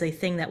this as a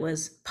thing that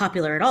was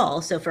popular at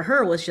all. So for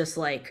her, it was just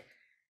like,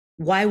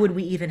 why would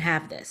we even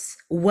have this?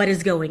 What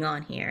is going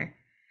on here?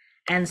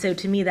 And so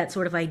to me, that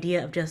sort of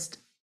idea of just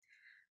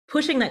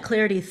pushing that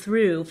clarity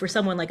through for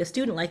someone like a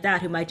student like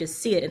that, who might just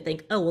see it and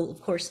think, oh, well, of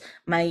course,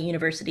 my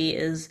university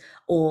is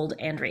old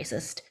and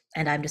racist,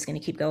 and I'm just going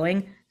to keep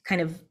going,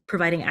 kind of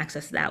providing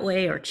access that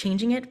way or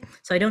changing it.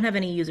 So I don't have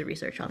any user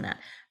research on that.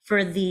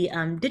 For the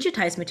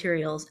digitized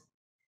materials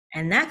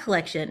and that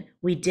collection,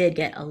 we did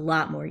get a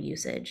lot more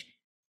usage.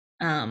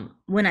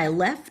 When I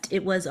left,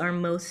 it was our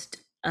most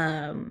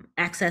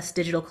accessed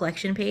digital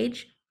collection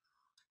page.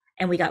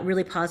 And we got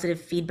really positive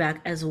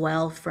feedback as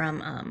well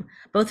from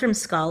both from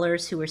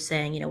scholars who were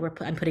saying,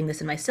 I'm putting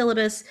this in my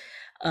syllabus,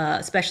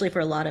 especially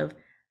for a lot of,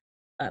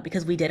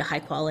 because we did high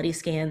quality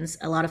scans,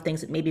 a lot of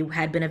things that maybe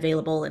had been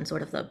available in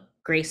sort of the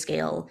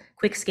grayscale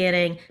quick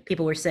scanning.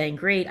 People were saying,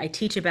 great, I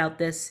teach about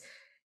this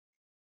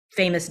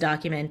famous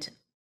document.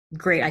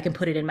 Great, I can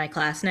put it in my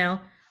class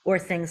now. Or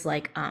things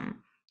like a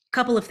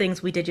couple of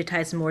things we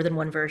digitized more than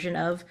one version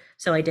of.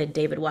 So I did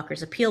David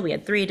Walker's Appeal. We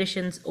had 3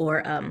 editions,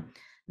 or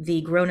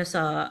the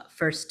Gronesaw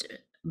first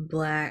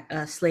Black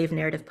slave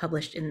narrative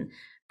published in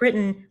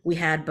Britain. We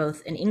had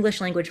both an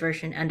English language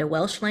version and a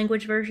Welsh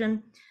language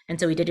version. And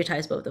so we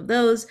digitized both of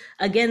those.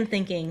 Again,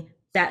 thinking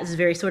that is a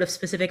very sort of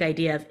specific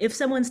idea of if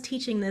someone's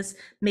teaching this,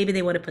 maybe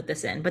they want to put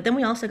this in. But then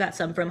we also got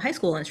some from high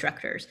school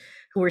instructors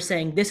who were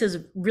saying, this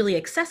is really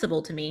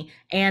accessible to me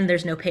and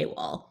there's no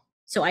paywall.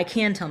 So I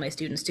can tell my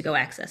students to go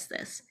access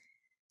this.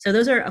 So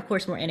those are, of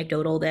course, more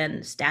anecdotal than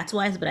stats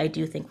wise, but I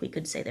do think we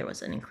could say there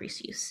was an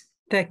increased use.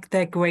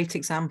 They're great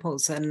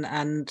examples, and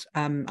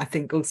I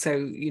think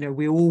also,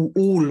 we're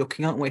all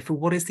looking, aren't we, for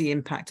what is the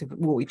impact of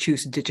what we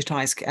choose to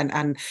digitize,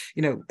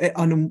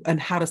 and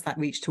how does that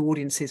reach to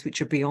audiences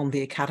which are beyond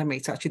the academy.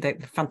 So actually, they're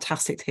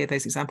fantastic to hear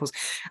those examples.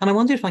 And I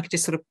wonder if I could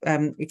just sort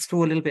of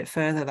explore a little bit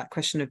further that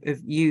question of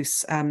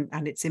use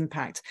and its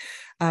impact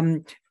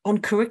on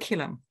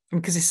curriculum.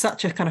 Because it's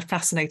such a kind of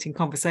fascinating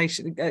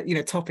conversation,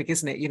 topic,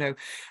 isn't it?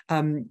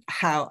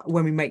 How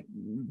when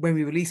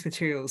we release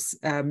materials,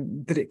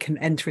 that it can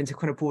enter into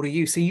kind of broader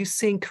use. Are you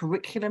seeing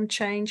curriculum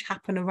change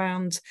happen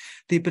around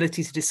the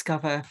ability to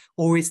discover,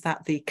 or is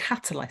that the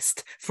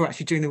catalyst for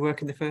actually doing the work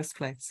in the first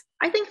place?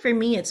 I think for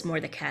me, it's more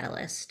the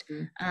catalyst,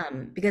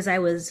 because I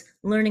was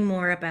learning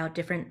more about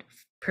different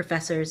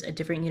professors at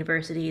different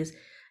universities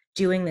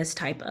doing this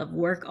type of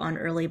work on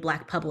early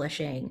Black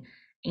publishing,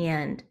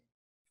 and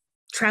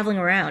traveling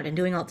around and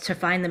doing all to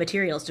find the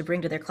materials to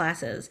bring to their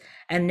classes,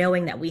 and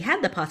knowing that we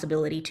had the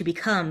possibility to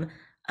become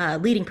a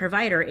leading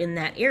provider in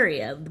that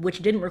area,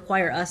 which didn't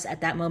require us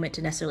at that moment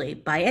to necessarily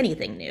buy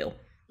anything new.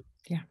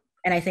 Yeah.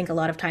 And I think a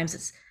lot of times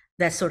it's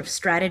that sort of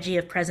strategy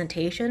of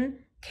presentation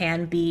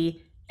can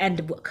be,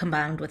 and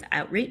combined with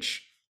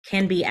outreach,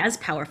 can be as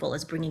powerful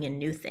as bringing in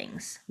new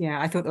things.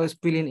 Yeah, I thought that was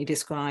brilliantly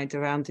described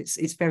around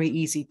it's very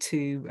easy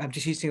to,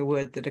 just using a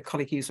word that a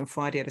colleague used on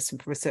Friday at a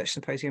research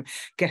symposium,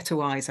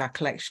 ghettoize our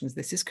collections.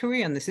 This is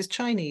Korean, this is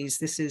Chinese,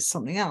 this is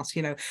something else,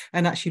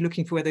 and actually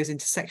looking for where those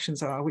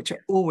intersections are, which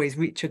are always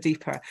richer,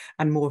 deeper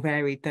and more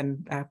varied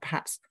than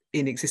perhaps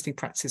in existing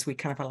practices we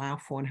kind of allow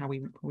for and how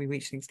we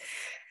reach things.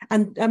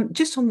 And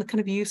just on the kind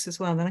of use as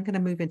well, and then I'm going to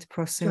move into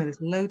prosumer. Sure.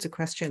 There's loads of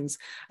questions.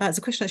 It's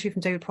a question actually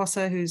from David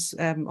Prosser, who's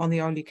on the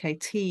RLUK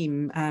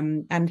team,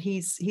 and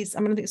he's I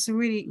mean, I think it's a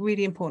really,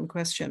 really important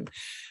question.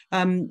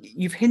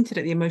 You've hinted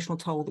at the emotional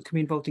toll that can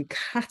be involved in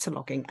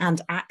cataloguing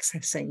and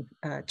accessing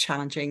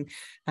challenging,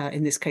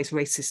 in this case,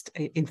 racist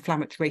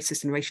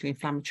and racially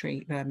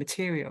inflammatory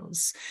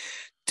materials.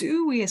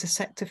 Do we as a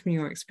sector, from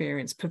your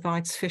experience,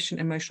 provide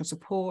sufficient emotional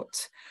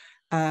support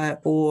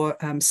or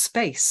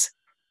space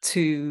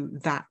to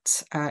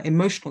that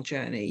emotional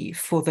journey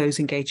for those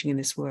engaging in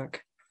this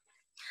work?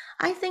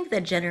 I think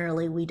that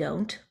generally we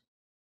don't.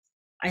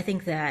 I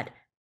think that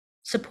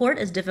support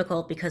is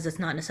difficult because it's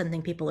not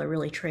something people are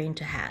really trained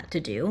to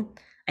do.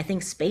 I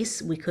think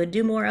space we could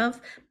do more of,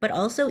 but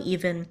also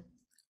even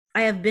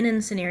I have been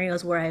in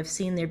scenarios where I've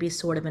seen there be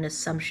sort of an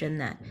assumption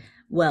that,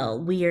 well,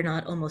 we are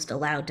not almost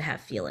allowed to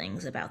have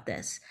feelings about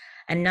this.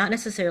 And not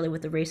necessarily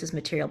with the racist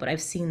material, but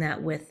I've seen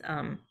that with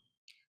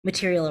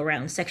material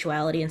around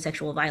sexuality and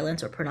sexual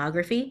violence or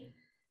pornography.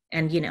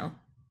 And, you know,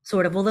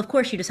 sort of, well, of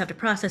course you just have to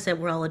process it.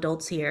 We're all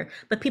adults here.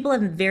 But people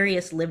have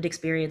various lived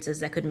experiences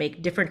that could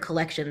make different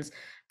collections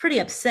pretty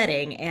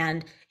upsetting.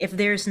 And if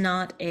there's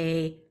not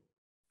a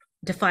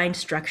defined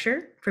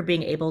structure for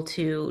being able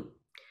to,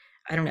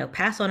 I don't know,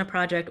 pass on a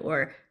project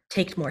or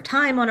take more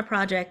time on a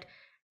project,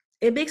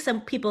 it makes some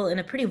people in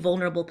a pretty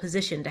vulnerable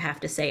position to have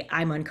to say,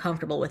 I'm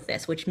uncomfortable with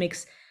this, which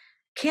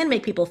can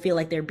make people feel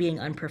like they're being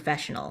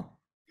unprofessional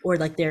or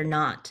like they're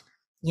not,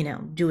 you know,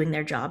 doing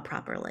their job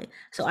properly.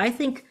 So I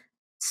think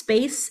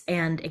space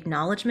and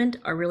acknowledgement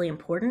are really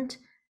important.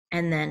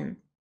 And then,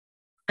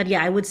 but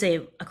yeah, I would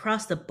say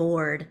across the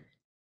board,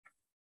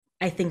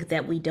 I think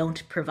that we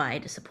don't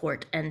provide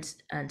support and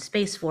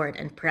space for it,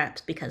 and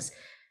perhaps because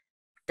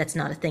that's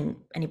not a thing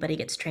anybody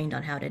gets trained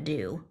on how to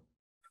do.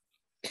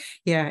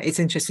 Yeah, it's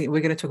interesting. We're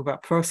going to talk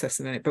about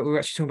process in a minute, but we're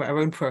actually talking about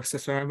our own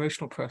process, our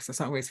emotional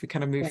process, aren't we? So we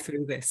kind of move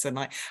through this. And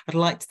I'd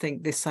like to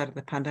think this side of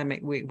the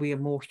pandemic, we are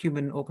more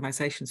human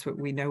organizations, but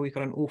we know we've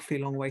got an awfully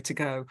long way to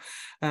go.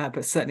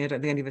 But certainly I don't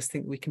think any of us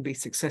think we can be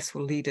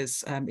successful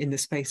leaders in the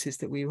spaces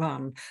that we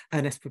run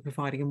unless we're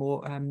providing a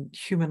more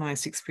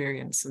humanized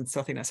experience. And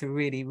so I think that's a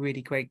really,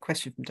 really great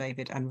question from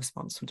David and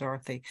response from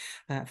Dorothy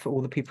for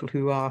all the people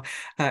who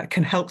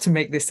can help to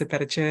make this a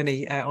better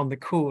journey on the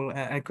call,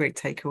 a great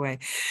takeaway.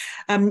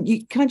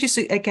 Can I just,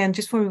 again,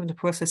 just before we move into the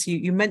process,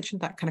 you mentioned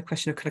that kind of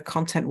question of kind of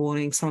content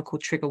warnings, some are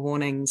called trigger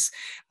warnings,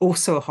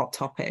 also a hot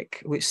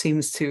topic, which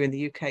seems to, in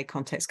the UK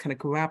context, kind of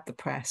grab the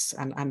press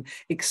and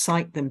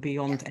excite them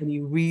beyond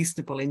any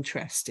reasonable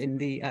interest in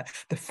the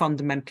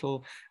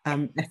fundamental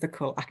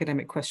ethical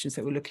academic questions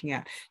that we're looking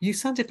at. You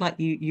sounded like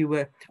you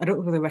were, I don't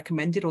know whether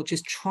recommended or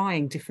just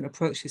trying different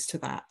approaches to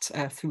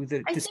that through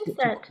the descriptive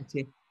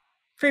quality.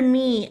 For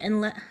me,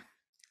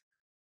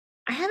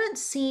 I haven't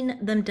seen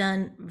them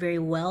done very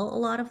well a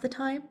lot of the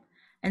time.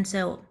 And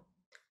so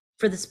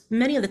for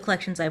many of the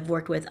collections I've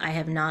worked with, I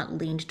have not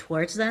leaned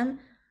towards them,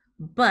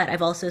 but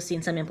I've also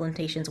seen some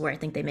implementations where I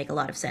think they make a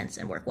lot of sense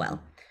and work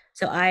well.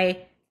 So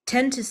I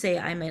tend to say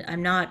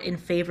I'm not in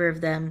favor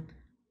of them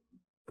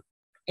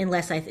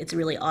unless it's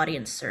really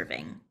audience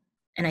serving.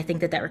 And I think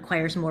that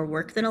requires more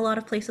work than a lot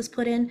of places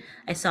put in.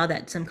 I saw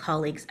that some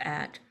colleagues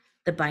at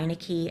the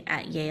Beinecke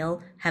at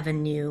Yale have a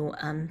new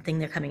thing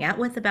they're coming out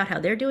with about how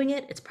they're doing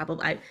it. It's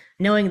probably,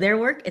 knowing their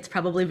work, it's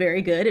probably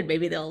very good, and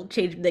maybe they'll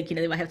change, like, you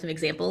know, they might have some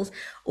examples.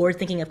 Or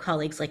thinking of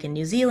colleagues like in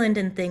New Zealand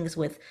and things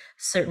with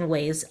certain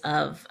ways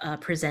of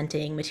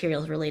presenting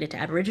materials related to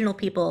Aboriginal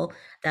people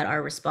that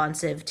are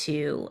responsive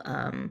to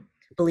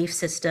belief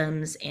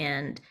systems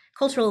and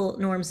cultural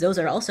norms. Those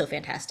are also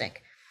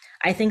fantastic.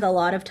 I think a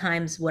lot of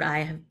times what I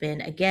have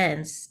been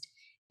against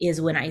is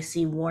when I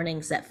see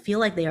warnings that feel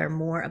like they are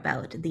more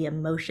about the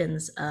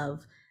emotions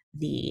of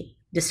the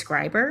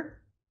describer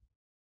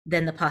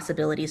than the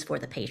possibilities for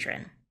the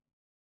patron.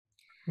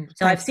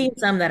 So I've seen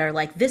some that are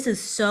like, this is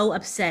so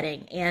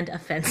upsetting and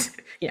offensive,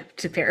 yeah,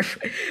 to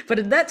paraphrase.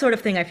 But that sort of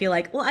thing, I feel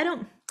like, well, I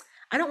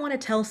don't want to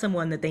tell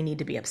someone that they need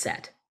to be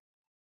upset,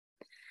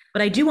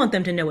 but I do want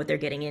them to know what they're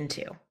getting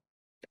into.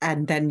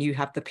 And then you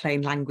have the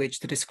plain language,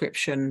 the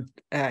description,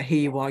 here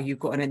you are, you've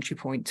got an entry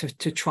point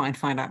to try and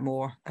find out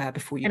more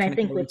before you can. And I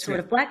think with sort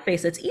of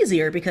blackface, it's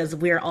easier because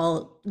we're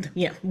all,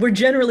 we're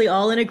generally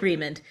all in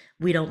agreement.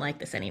 We don't like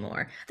this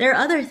anymore. There are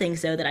other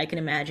things, though, that I can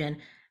imagine.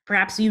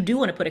 Perhaps you do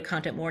want to put a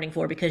content warning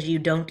for because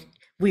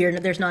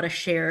there's not a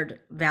shared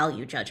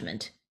value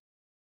judgment.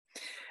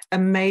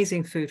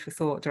 Amazing food for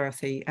thought,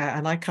 Dorothy.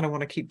 And I kind of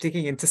want to keep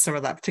digging into some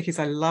of that, particularly as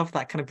I love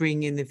that kind of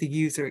bringing in the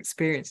user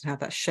experience and how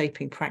that's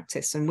shaping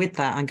practice. And with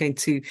that, I'm going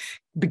to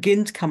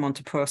begin to come on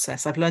to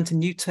process. I've learned a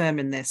new term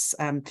in this.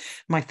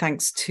 My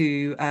thanks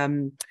to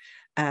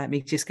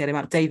me just get him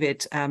up,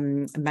 David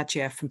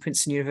Magia from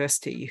Princeton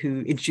University,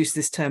 who introduced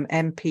this term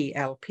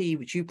MPLP,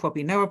 which you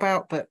probably know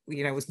about, but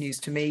was news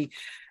to me.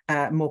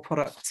 More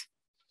product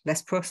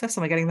less process.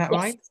 Am I getting that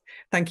Yes. right?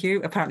 Thank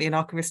you. Apparently an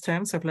archivist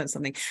term, so I've learned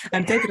something.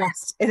 David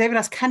asks,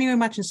 can you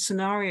imagine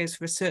scenarios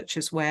for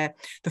researchers where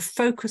the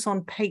focus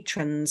on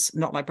patrons,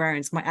 not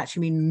librarians, might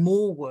actually mean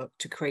more work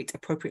to create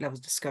appropriate levels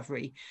of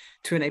discovery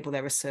to enable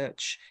their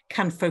research?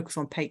 Can focus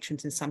on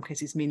patrons in some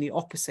cases mean the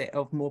opposite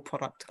of more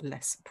product,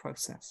 less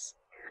process?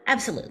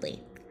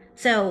 Absolutely.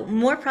 So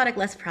more product,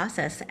 less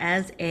process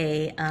as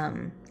a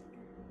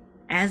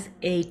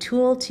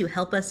tool to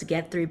help us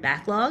get through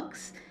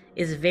backlogs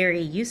is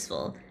very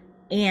useful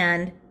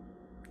and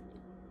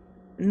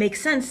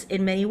makes sense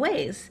in many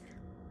ways,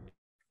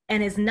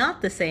 and is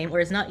not the same or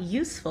is not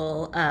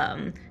useful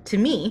to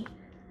me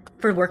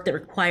for work that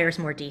requires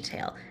more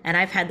detail. And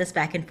I've had this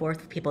back and forth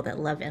with people that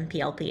love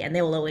MPLP, and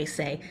they will always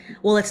say,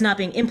 well, it's not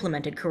being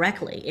implemented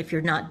correctly if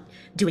you're not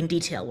doing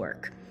detail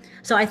work.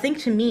 So I think,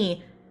 to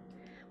me,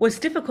 what's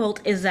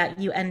difficult is that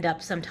you end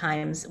up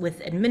sometimes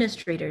with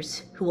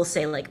administrators who will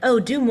say, like, oh,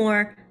 do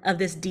more of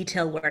this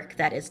detail work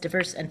that is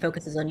diverse and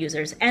focuses on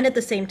users, and at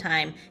the same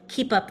time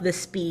keep up the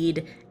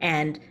speed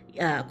and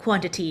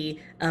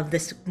quantity of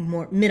this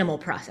more minimal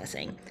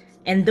processing.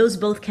 And those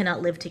both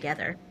cannot live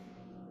together.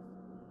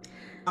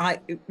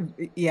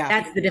 Yeah.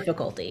 That's the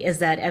difficulty, is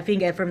that I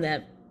think from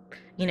the,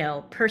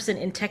 person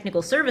in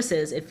technical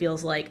services, it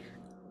feels like,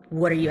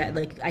 what are you at?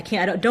 Like,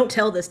 don't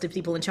tell this to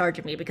people in charge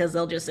of me, because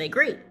they'll just say,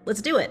 great,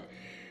 let's do it.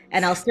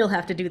 And I'll still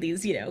have to do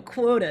these,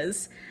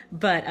 quotas.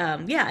 But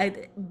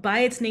by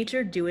its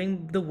nature,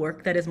 doing the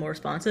work that is more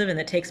responsive and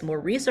that takes more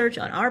research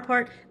on our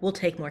part will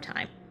take more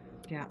time.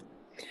 Yeah.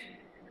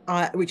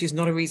 Which is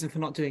not a reason for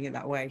not doing it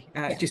that way.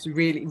 Just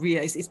really,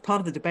 it's part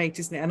of the debate,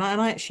 isn't it? And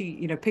I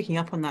actually, picking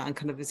up on that, and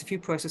kind of there's a few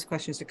process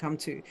questions to come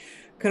to.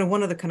 Kind of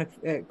one of the kind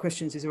of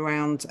questions is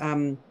around,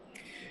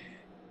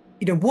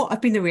 what have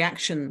been the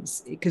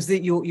reactions? Because the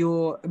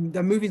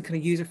moving kind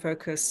of user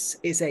focus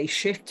is a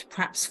shift,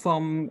 perhaps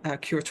from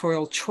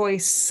curatorial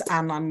choice.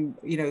 And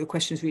the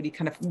question is really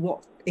kind of,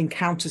 what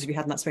encounters have you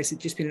had in that space? Has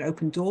it just been an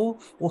open door,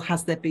 or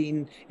has there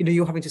been,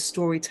 you're having to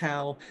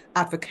storytell,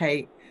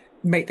 advocate,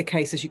 make the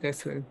case as you go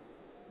through?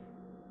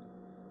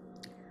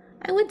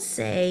 I would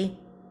say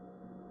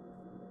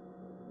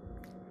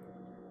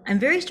I'm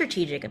very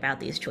strategic about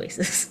these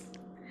choices.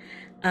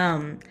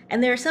 And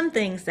there are some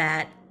things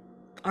that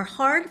are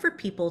hard for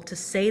people to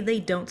say they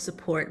don't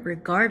support,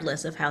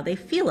 regardless of how they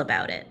feel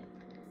about it,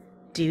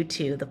 due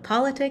to the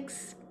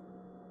politics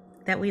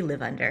that we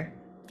live under.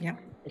 Yeah.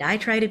 And I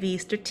try to be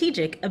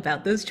strategic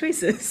about those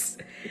choices.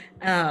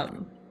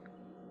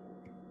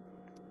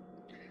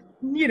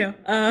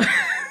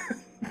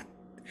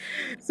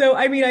 So,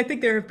 I mean, I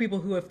think there are people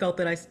who have felt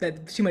that I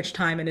spent too much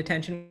time and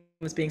attention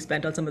was being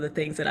spent on some of the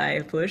things that I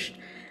have pushed.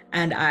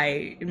 And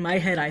in my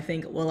head, I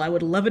think, well, I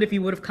would love it if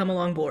you would have come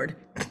along board.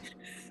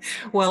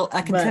 Well,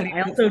 I can tell you,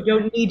 I also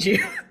don't need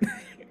you.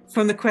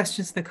 from the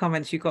questions and the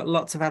comments, you've got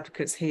lots of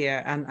advocates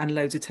here and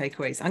loads of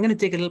takeaways. I'm going to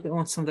dig a little bit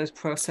more on some of those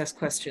process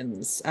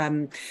questions.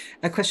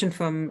 A question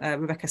from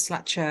Rebecca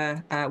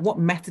Slatcher: what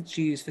methods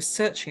do you use for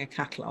searching a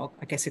catalogue,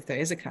 I guess if there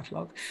is a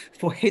catalogue,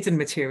 for hidden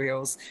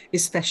materials,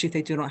 especially if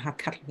they do not have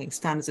cataloging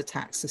standards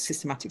attached, so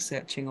systematic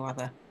searching or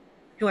other?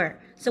 Sure.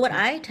 So what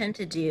I tend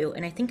to do,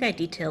 and I think I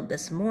detailed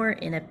this more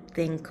in a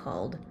thing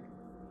called,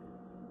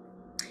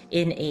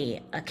 in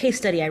a case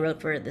study I wrote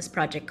for this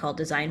project called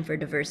Design for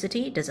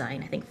Diversity,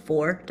 Design, I think,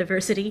 for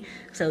Diversity.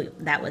 So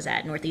that was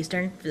at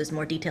Northeastern. If there's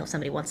more detail, if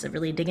somebody wants to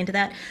really dig into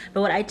that.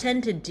 But what I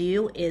tend to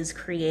do is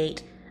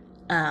create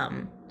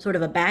sort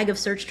of a bag of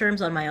search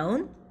terms on my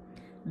own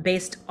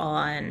based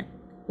on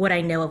what I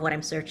know of what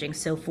I'm searching.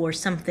 So for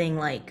something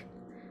like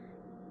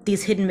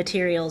these hidden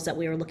materials that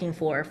we were looking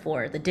for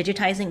the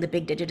digitizing, the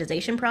big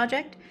digitization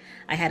project,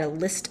 I had a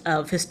list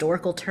of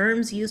historical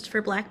terms used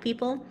for Black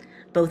people,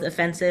 both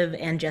offensive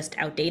and just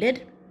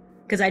outdated,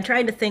 because I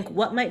tried to think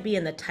what might be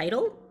in the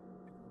title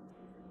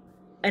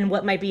and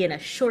what might be in a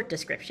short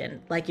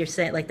description, like you're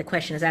saying, like the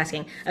question is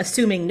asking,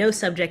 assuming no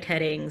subject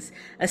headings,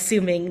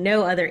 assuming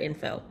no other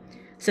info.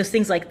 So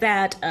things like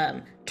that,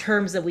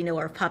 terms that we know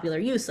are of popular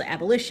use, like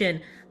abolition,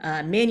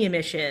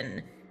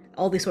 manumission,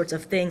 all these sorts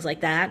of things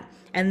like that.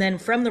 And then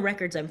from the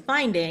records I'm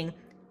finding,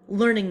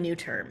 learning new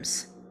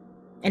terms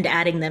and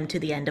adding them to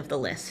the end of the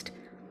list.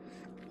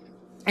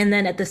 And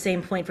then at the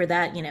same point for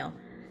that,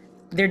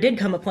 there did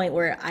come a point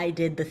where I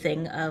did the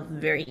thing of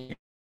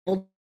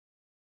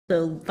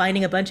so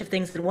finding a bunch of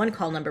things in one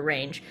call number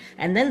range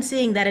and then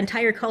seeing that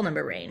entire call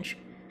number range.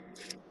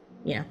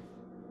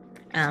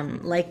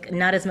 Like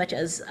not as much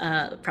as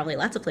probably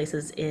lots of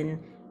places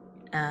in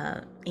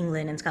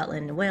England and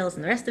Scotland and Wales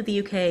and the rest of the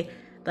UK,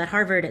 but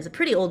Harvard is a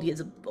pretty old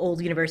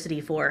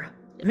university for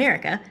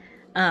America.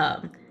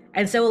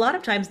 And so a lot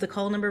of times the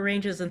call number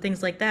ranges and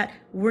things like that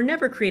were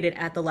never created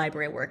at the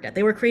library I worked at.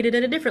 They were created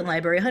at a different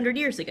library 100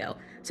 years ago.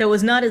 So it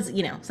was not as,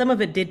 some of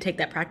it did take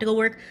that practical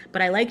work,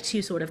 but I like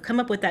to sort of come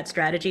up with that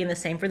strategy, and the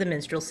same for the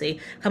minstrelsy,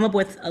 come up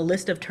with a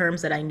list of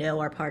terms that I know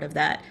are part of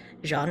that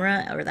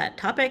genre or that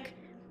topic,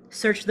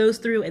 search those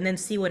through, and then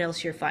see what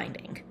else you're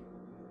finding.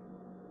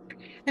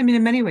 I mean,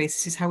 in many ways,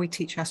 this is how we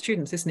teach our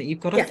students, isn't it?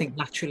 You've got to Yeah. think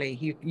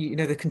laterally. You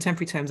know, the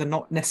contemporary terms are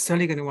not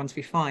necessarily going to want to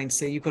be fine.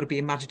 So you've got to be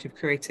imaginative,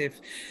 creative,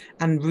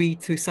 and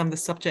read through some of the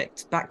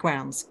subject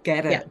backgrounds,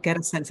 Yeah. get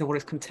a sense of what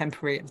is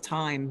contemporary at the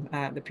time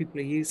that people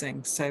are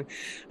using. So,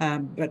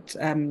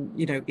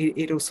 you know,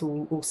 it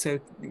also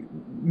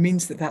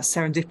means that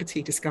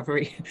serendipity,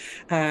 discovery,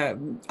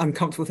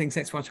 uncomfortable things,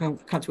 next one,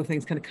 uncomfortable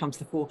things kind of comes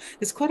to the fore.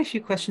 There's quite a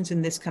few questions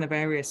in this kind of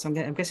area. So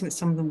I'm guessing that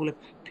some of them will have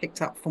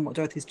picked up from what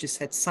Dorothy's just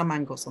said, some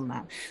angles on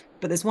that.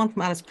 But there's one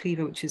from Alice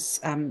Cleaver, which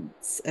is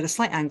at a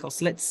slight angle.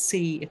 So let's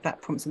see if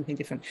that prompts something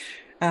different.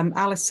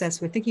 Alice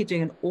says, we're thinking of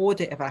doing an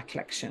audit of our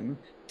collection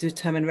to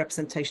determine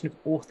representation of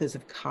authors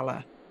of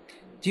colour.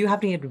 Do you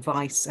have any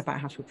advice about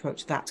how to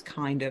approach that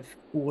kind of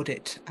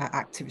audit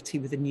activity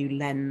with a new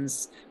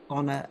lens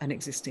on an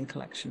existing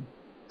collection?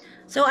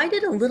 So I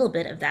did a little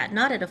bit of that,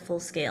 not at a full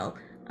scale,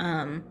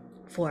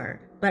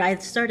 but I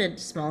started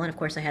small, and of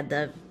course I had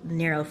the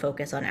narrow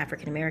focus on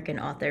African American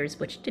authors,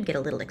 which did get a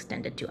little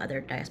extended to other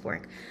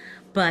diasporic.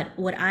 But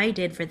what I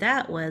did for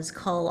that was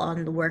call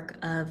on the work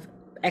of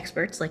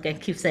experts, like I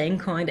keep saying,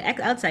 going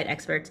to outside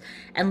experts,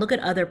 and look at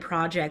other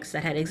projects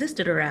that had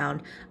existed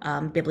around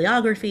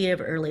bibliography of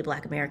early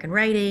Black American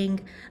writing.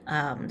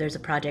 There's a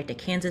project at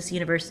Kansas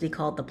University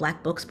called the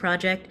Black Books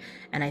Project,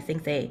 and I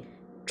think they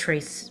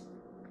trace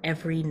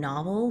every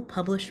novel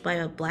published by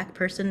a Black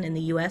person in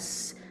the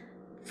US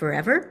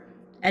forever.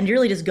 And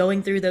really just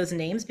going through those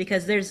names,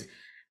 because there's,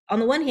 on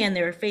the one hand,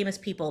 there are famous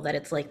people that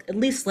it's like, at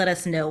least let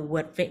us know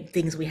what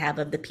things we have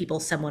of the people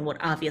someone would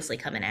obviously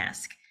come and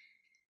ask.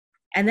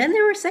 And then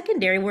there were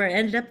secondary where it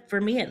ended up for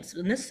me in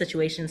this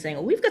situation saying,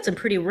 well, we've got some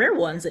pretty rare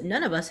ones that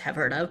none of us have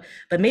heard of,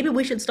 but maybe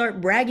we should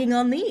start bragging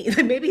on these.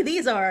 Maybe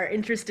these are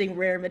interesting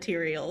rare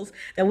materials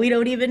that we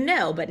don't even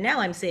know. But now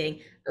I'm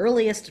saying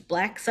earliest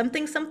Black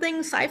something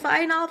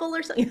sci-fi novel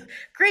or something.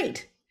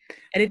 Great.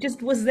 And it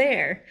just was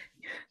there.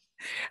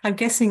 I'm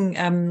guessing,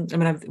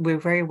 we're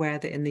very aware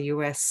that in the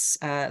US,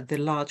 the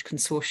large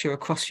consortia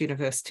across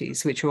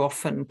universities, which are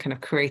often kind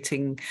of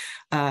creating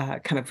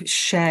kind of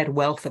shared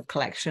wealth of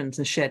collections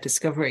and shared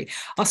discovery,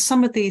 are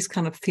some of these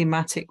kind of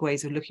thematic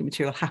ways of looking at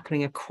material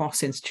happening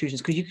across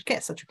institutions? Because you could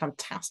get such a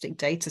fantastic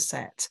data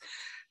set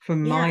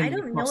from Yeah, I mining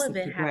don't know across of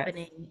the it breadth.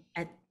 happening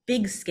at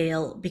big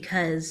scale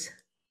because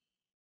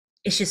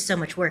it's just so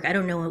much work. I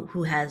don't know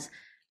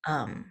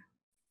um,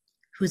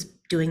 who's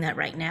doing that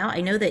right now. I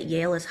know that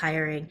Yale is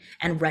hiring,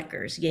 and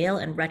Rutgers. Yale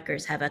and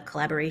Rutgers have a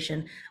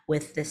collaboration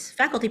with this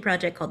faculty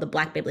project called the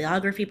Black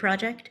Bibliography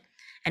Project,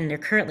 and they're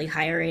currently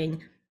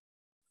hiring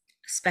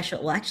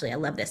special, well, actually, I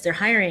love this. They're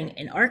hiring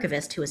an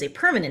archivist who is a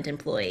permanent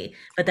employee,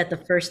 but that the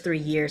first 3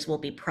 years will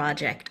be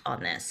project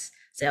on this.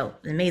 So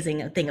the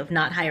amazing thing of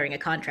not hiring a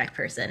contract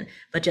person,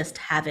 but just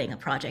having a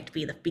project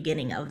be the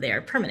beginning of their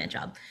permanent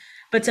job.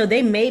 But so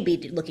they may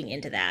be looking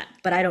into that,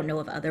 but I don't know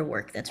of other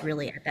work that's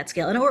really at that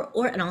scale.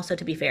 And also,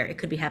 to be fair, it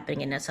could be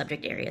happening in a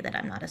subject area that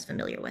I'm not as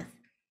familiar with.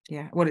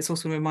 Yeah, well, it's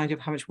also a reminder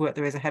of how much work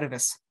there is ahead of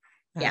us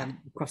Yeah,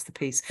 across the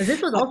piece. because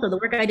this was also the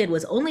work I did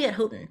was only at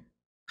Houghton.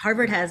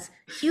 Harvard has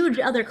huge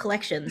other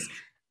collections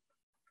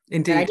that I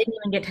Indeed. didn't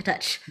even get to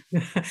touch.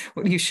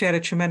 Well, you shared a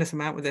tremendous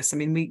amount with us. I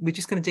mean, we're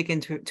just going to dig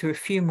into a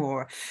few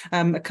more.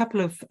 A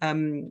couple of,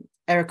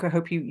 Erica, I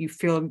hope you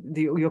feel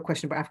your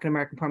question about African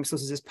American primary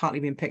sources has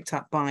partly been picked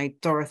up by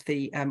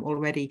Dorothy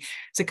already.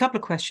 So a couple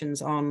of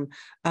questions on,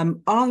 are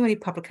there any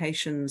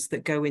publications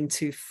that go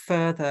into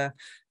further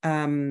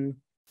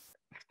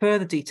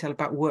detail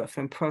about workflow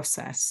and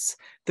process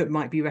that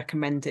might be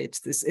recommended?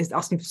 This is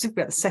asking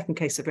specifically about the second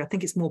case study. I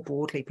think it's more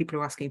broadly. People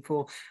are asking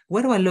for,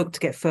 where do I look to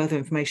get further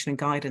information and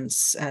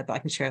guidance that I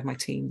can share with my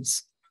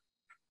teams?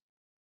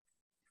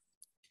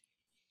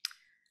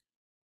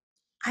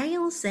 I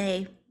will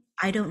say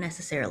I don't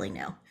necessarily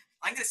know.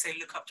 I'm going to say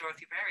look up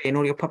Dorothy Berry in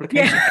all your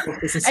publications.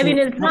 Yeah, I mean,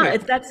 it's not.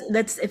 It's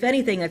that's if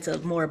anything, that's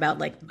more about,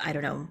 like, I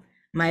don't know,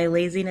 my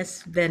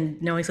laziness than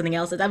knowing something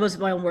else. That was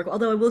my own work.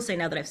 Although I will say,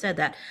 now that I've said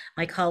that,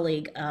 my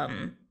colleague,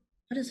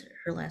 what is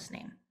her last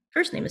name?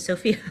 First name is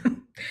Sophia,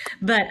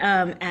 but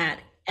at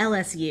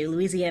LSU,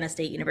 Louisiana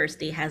State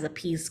University, has a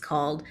piece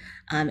called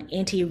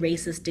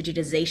Anti-Racist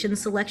Digitization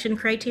Selection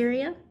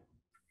Criteria.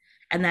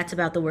 And that's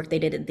about the work they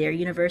did at their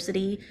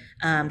university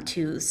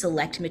to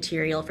select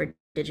material for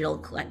digital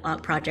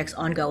projects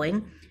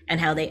ongoing, and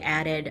how they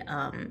added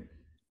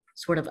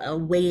sort of a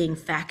weighing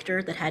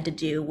factor that had to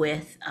do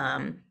with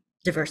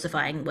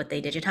diversifying what they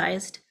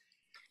digitized,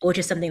 which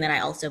is something that I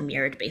also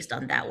mirrored based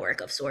on that work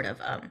of sort of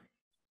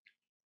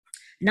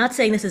not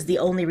saying this is the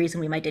only reason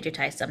we might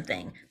digitize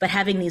something, but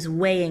having these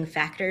weighing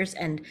factors.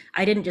 And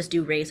I didn't just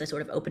do race, I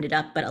sort of opened it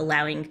up, but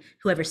allowing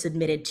whoever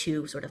submitted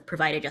to sort of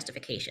provide a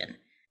justification.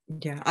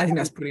 Yeah, I think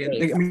that's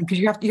brilliant. I mean, because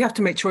you have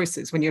to make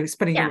choices when you're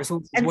spending your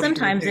resources. And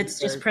sometimes it's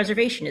just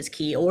preservation is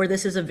key, or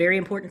this is a very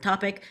important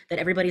topic that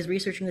everybody's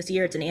researching this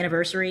year. It's an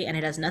anniversary and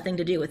it has nothing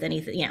to do with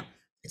anything. You know,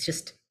 it's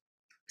just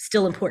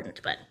still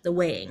important, but the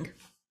weighing.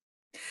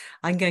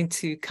 I'm going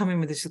to come in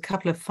with just a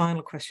couple of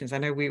final questions. I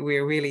know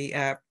we're really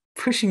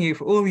pushing you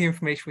for all the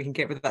information we can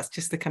get, but that's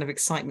just the kind of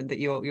excitement that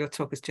your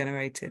talk has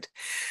generated.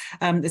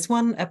 There's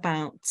one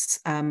about,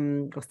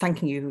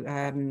 thanking you,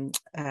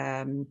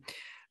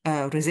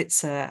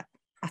 Rositsa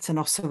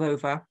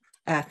Atanosova,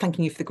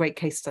 thanking you for the great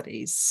case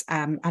studies.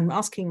 I'm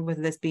asking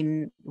whether there's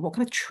been, what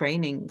kind of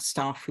training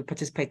staff who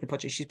participate in the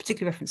project. She's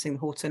particularly referencing the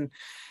Horton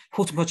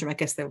project. I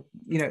guess there,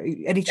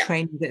 any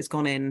training that has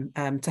gone in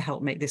to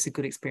help make this a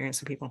good experience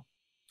for people.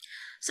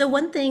 So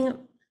one thing,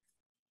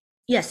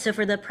 yes, so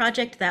for the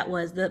project that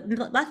was the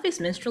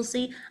blackface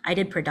minstrelsy, I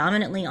did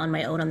predominantly on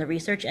my own on the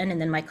research end, and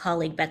then my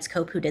colleague Bets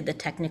Cope, who did the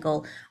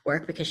technical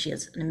work because she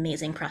is an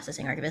amazing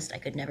processing archivist. I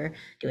could never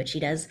do what she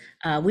does.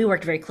 We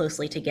worked very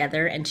closely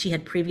together, and she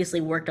had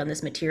previously worked on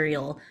this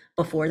material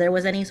before there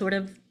was any sort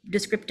of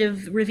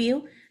descriptive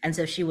review. And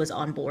so she was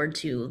on board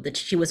to that.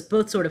 She was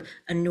both sort of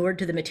inured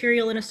to the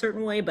material in a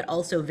certain way, but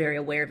also very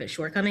aware of its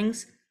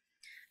shortcomings.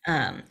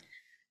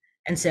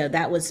 And so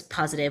that was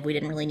positive. We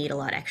didn't really need a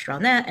lot extra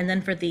on that. And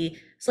then for the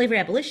slavery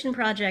abolition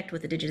project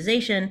with the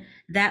digitization,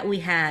 that we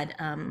had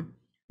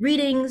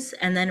readings,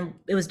 and then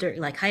it was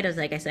during height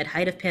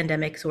of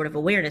pandemic sort of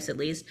awareness at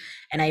least.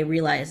 And I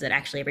realized that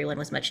actually everyone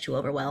was much too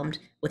overwhelmed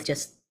with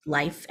just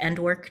life and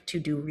work to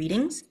do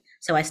readings.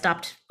 So we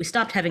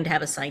stopped having to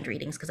have assigned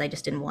readings because I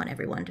just didn't want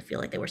everyone to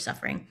feel like they were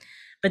suffering.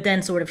 But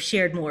then sort of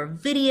shared more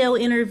video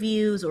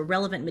interviews or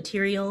relevant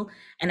material.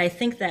 And I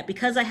think that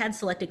because I had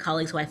selected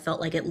colleagues who I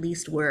felt like at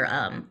least were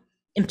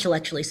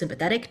intellectually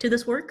sympathetic to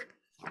this work,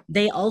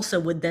 they also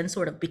would then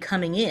sort of be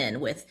coming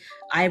in with,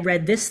 I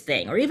read this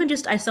thing, or even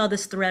just I saw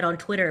this thread on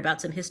Twitter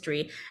about some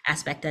history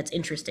aspect that's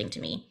interesting to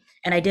me.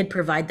 And I did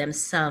provide them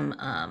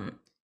some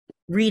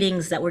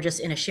readings that were just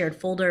in a shared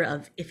folder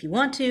of, if you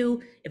want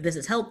to, if this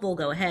is helpful,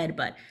 go ahead.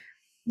 But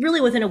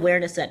really with an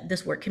awareness that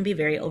this work can be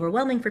very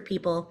overwhelming for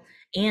people.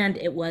 And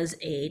it was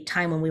a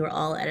time when we were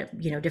all at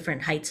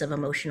different heights of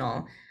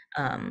emotional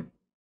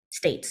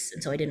states.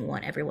 And so I didn't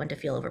want everyone to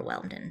feel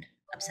overwhelmed and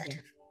upset.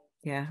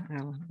 Yeah,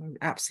 I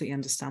absolutely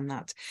understand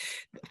that.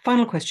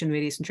 Final question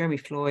really is from Jeremy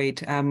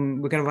Floyd. We're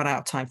going to run out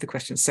of time for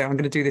questions, so I'm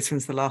going to do this one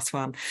as the last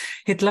one.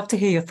 He'd love to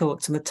hear your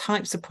thoughts on the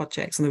types of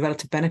projects and the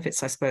relative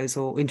benefits, I suppose,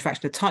 or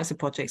interaction of types of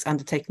projects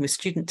undertaken with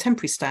student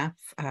temporary staff,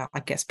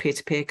 I guess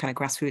peer-to-peer, kind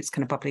of grassroots,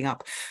 kind of bubbling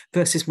up,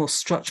 versus more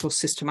structural,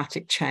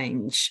 systematic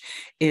change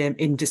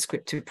in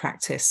descriptive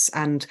practice.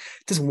 And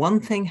does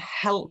one thing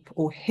help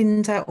or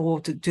hinder, or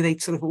do they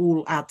sort of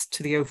all add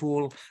to the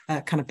overall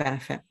kind of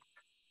benefit?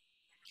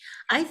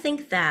 I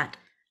think that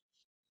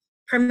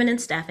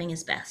permanent staffing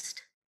is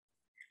best.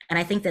 And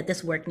I think that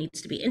this work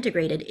needs to be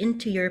integrated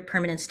into your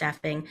permanent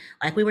staffing,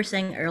 like we were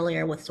saying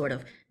earlier, with sort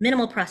of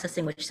minimal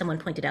processing, which someone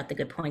pointed out the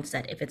good points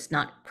that if it's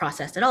not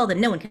processed at all, then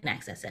no one can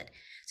access it.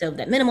 So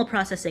that minimal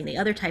processing, the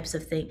other types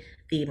of thing,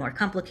 the more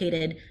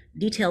complicated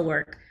detail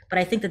work, but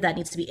I think that that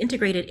needs to be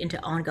integrated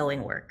into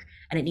ongoing work,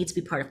 and it needs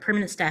to be part of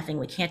permanent staffing.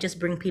 We can't just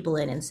bring people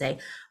in and say,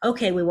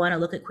 okay, we want to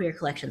look at queer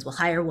collections. We'll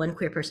hire one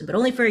queer person, but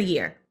only for a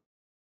year.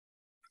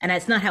 And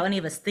that's not how any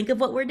of us think of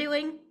what we're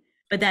doing,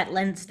 but that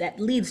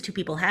leads to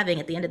people having,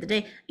 at the end of the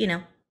day,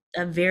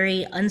 a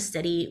very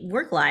unsteady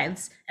work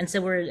lives. And so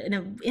we're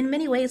in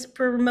many ways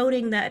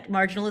promoting that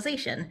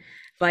marginalization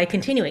by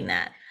continuing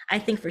that. I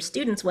think for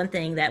students, one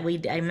thing that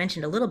I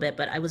mentioned a little bit,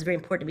 but it was very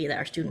important to me that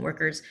our student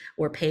workers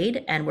were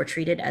paid and were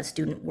treated as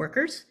student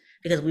workers,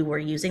 because we were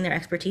using their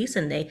expertise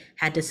and they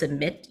had to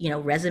submit,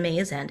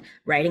 resumes and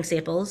writing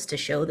samples to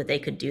show that they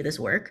could do this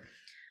work.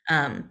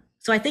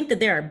 So I think that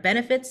there are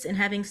benefits in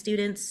having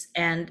students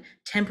and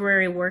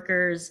temporary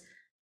workers,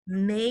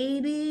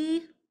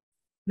 maybe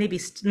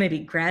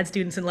grad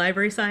students in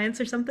library science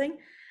or something.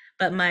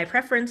 But my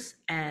preference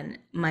and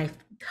my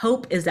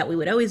hope is that we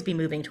would always be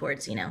moving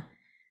towards,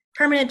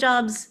 permanent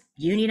jobs,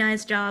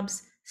 unionized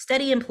jobs,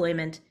 steady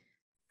employment,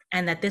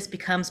 and that this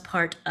becomes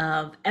part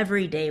of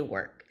everyday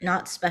work,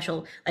 not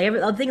special.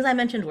 All the things I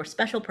mentioned were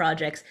special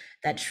projects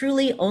that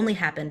truly only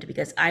happened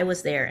because I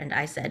was there and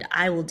I said,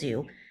 I will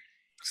do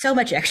so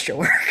much extra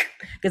work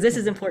because this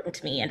is important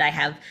to me. And I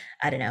have,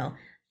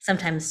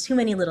 sometimes too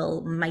many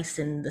little mice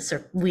in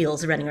the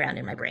wheels running around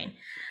in my brain.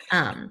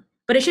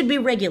 But it should be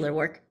regular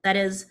work. That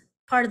is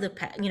part of the,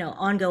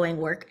 ongoing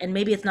work. And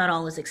maybe it's not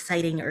all as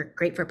exciting or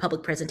great for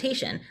public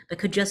presentation, but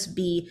could just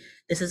be,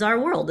 this is our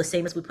world. The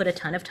same as we put a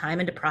ton of time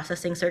into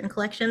processing certain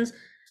collections.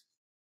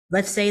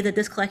 Let's say that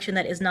this collection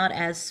that is not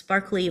as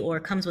sparkly or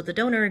comes with a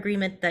donor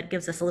agreement that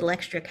gives us a little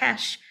extra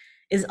cash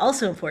is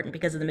also important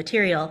because of the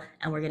material,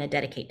 and we're going to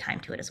dedicate time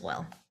to it as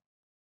well.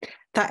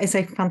 That is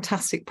a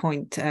fantastic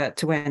point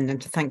to end,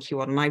 and to thank you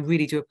on. And I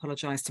really do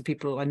apologise to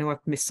people. I know I've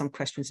missed some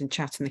questions in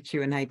chat in the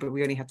Q&A, but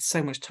we only had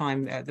so much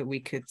time that we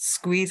could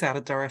squeeze out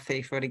of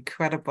Dorothy for an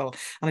incredible,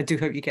 and I do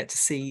hope you get to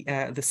see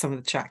some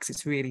of the chats.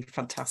 It's really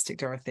fantastic,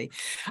 Dorothy.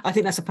 I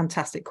think that's a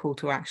fantastic call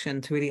to action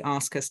to really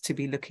ask us to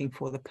be looking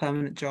for the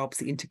permanent jobs,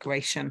 the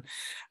integration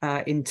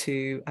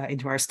into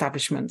our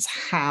establishments,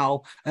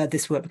 how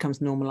this work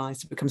becomes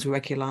normalised, it becomes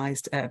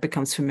regularised,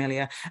 becomes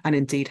familiar, and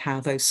indeed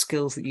how those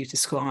skills that you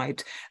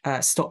described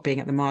stop being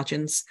at the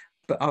margins,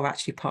 but are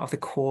actually part of the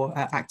core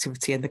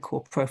activity and the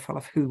core profile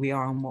of who we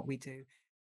are and what we do.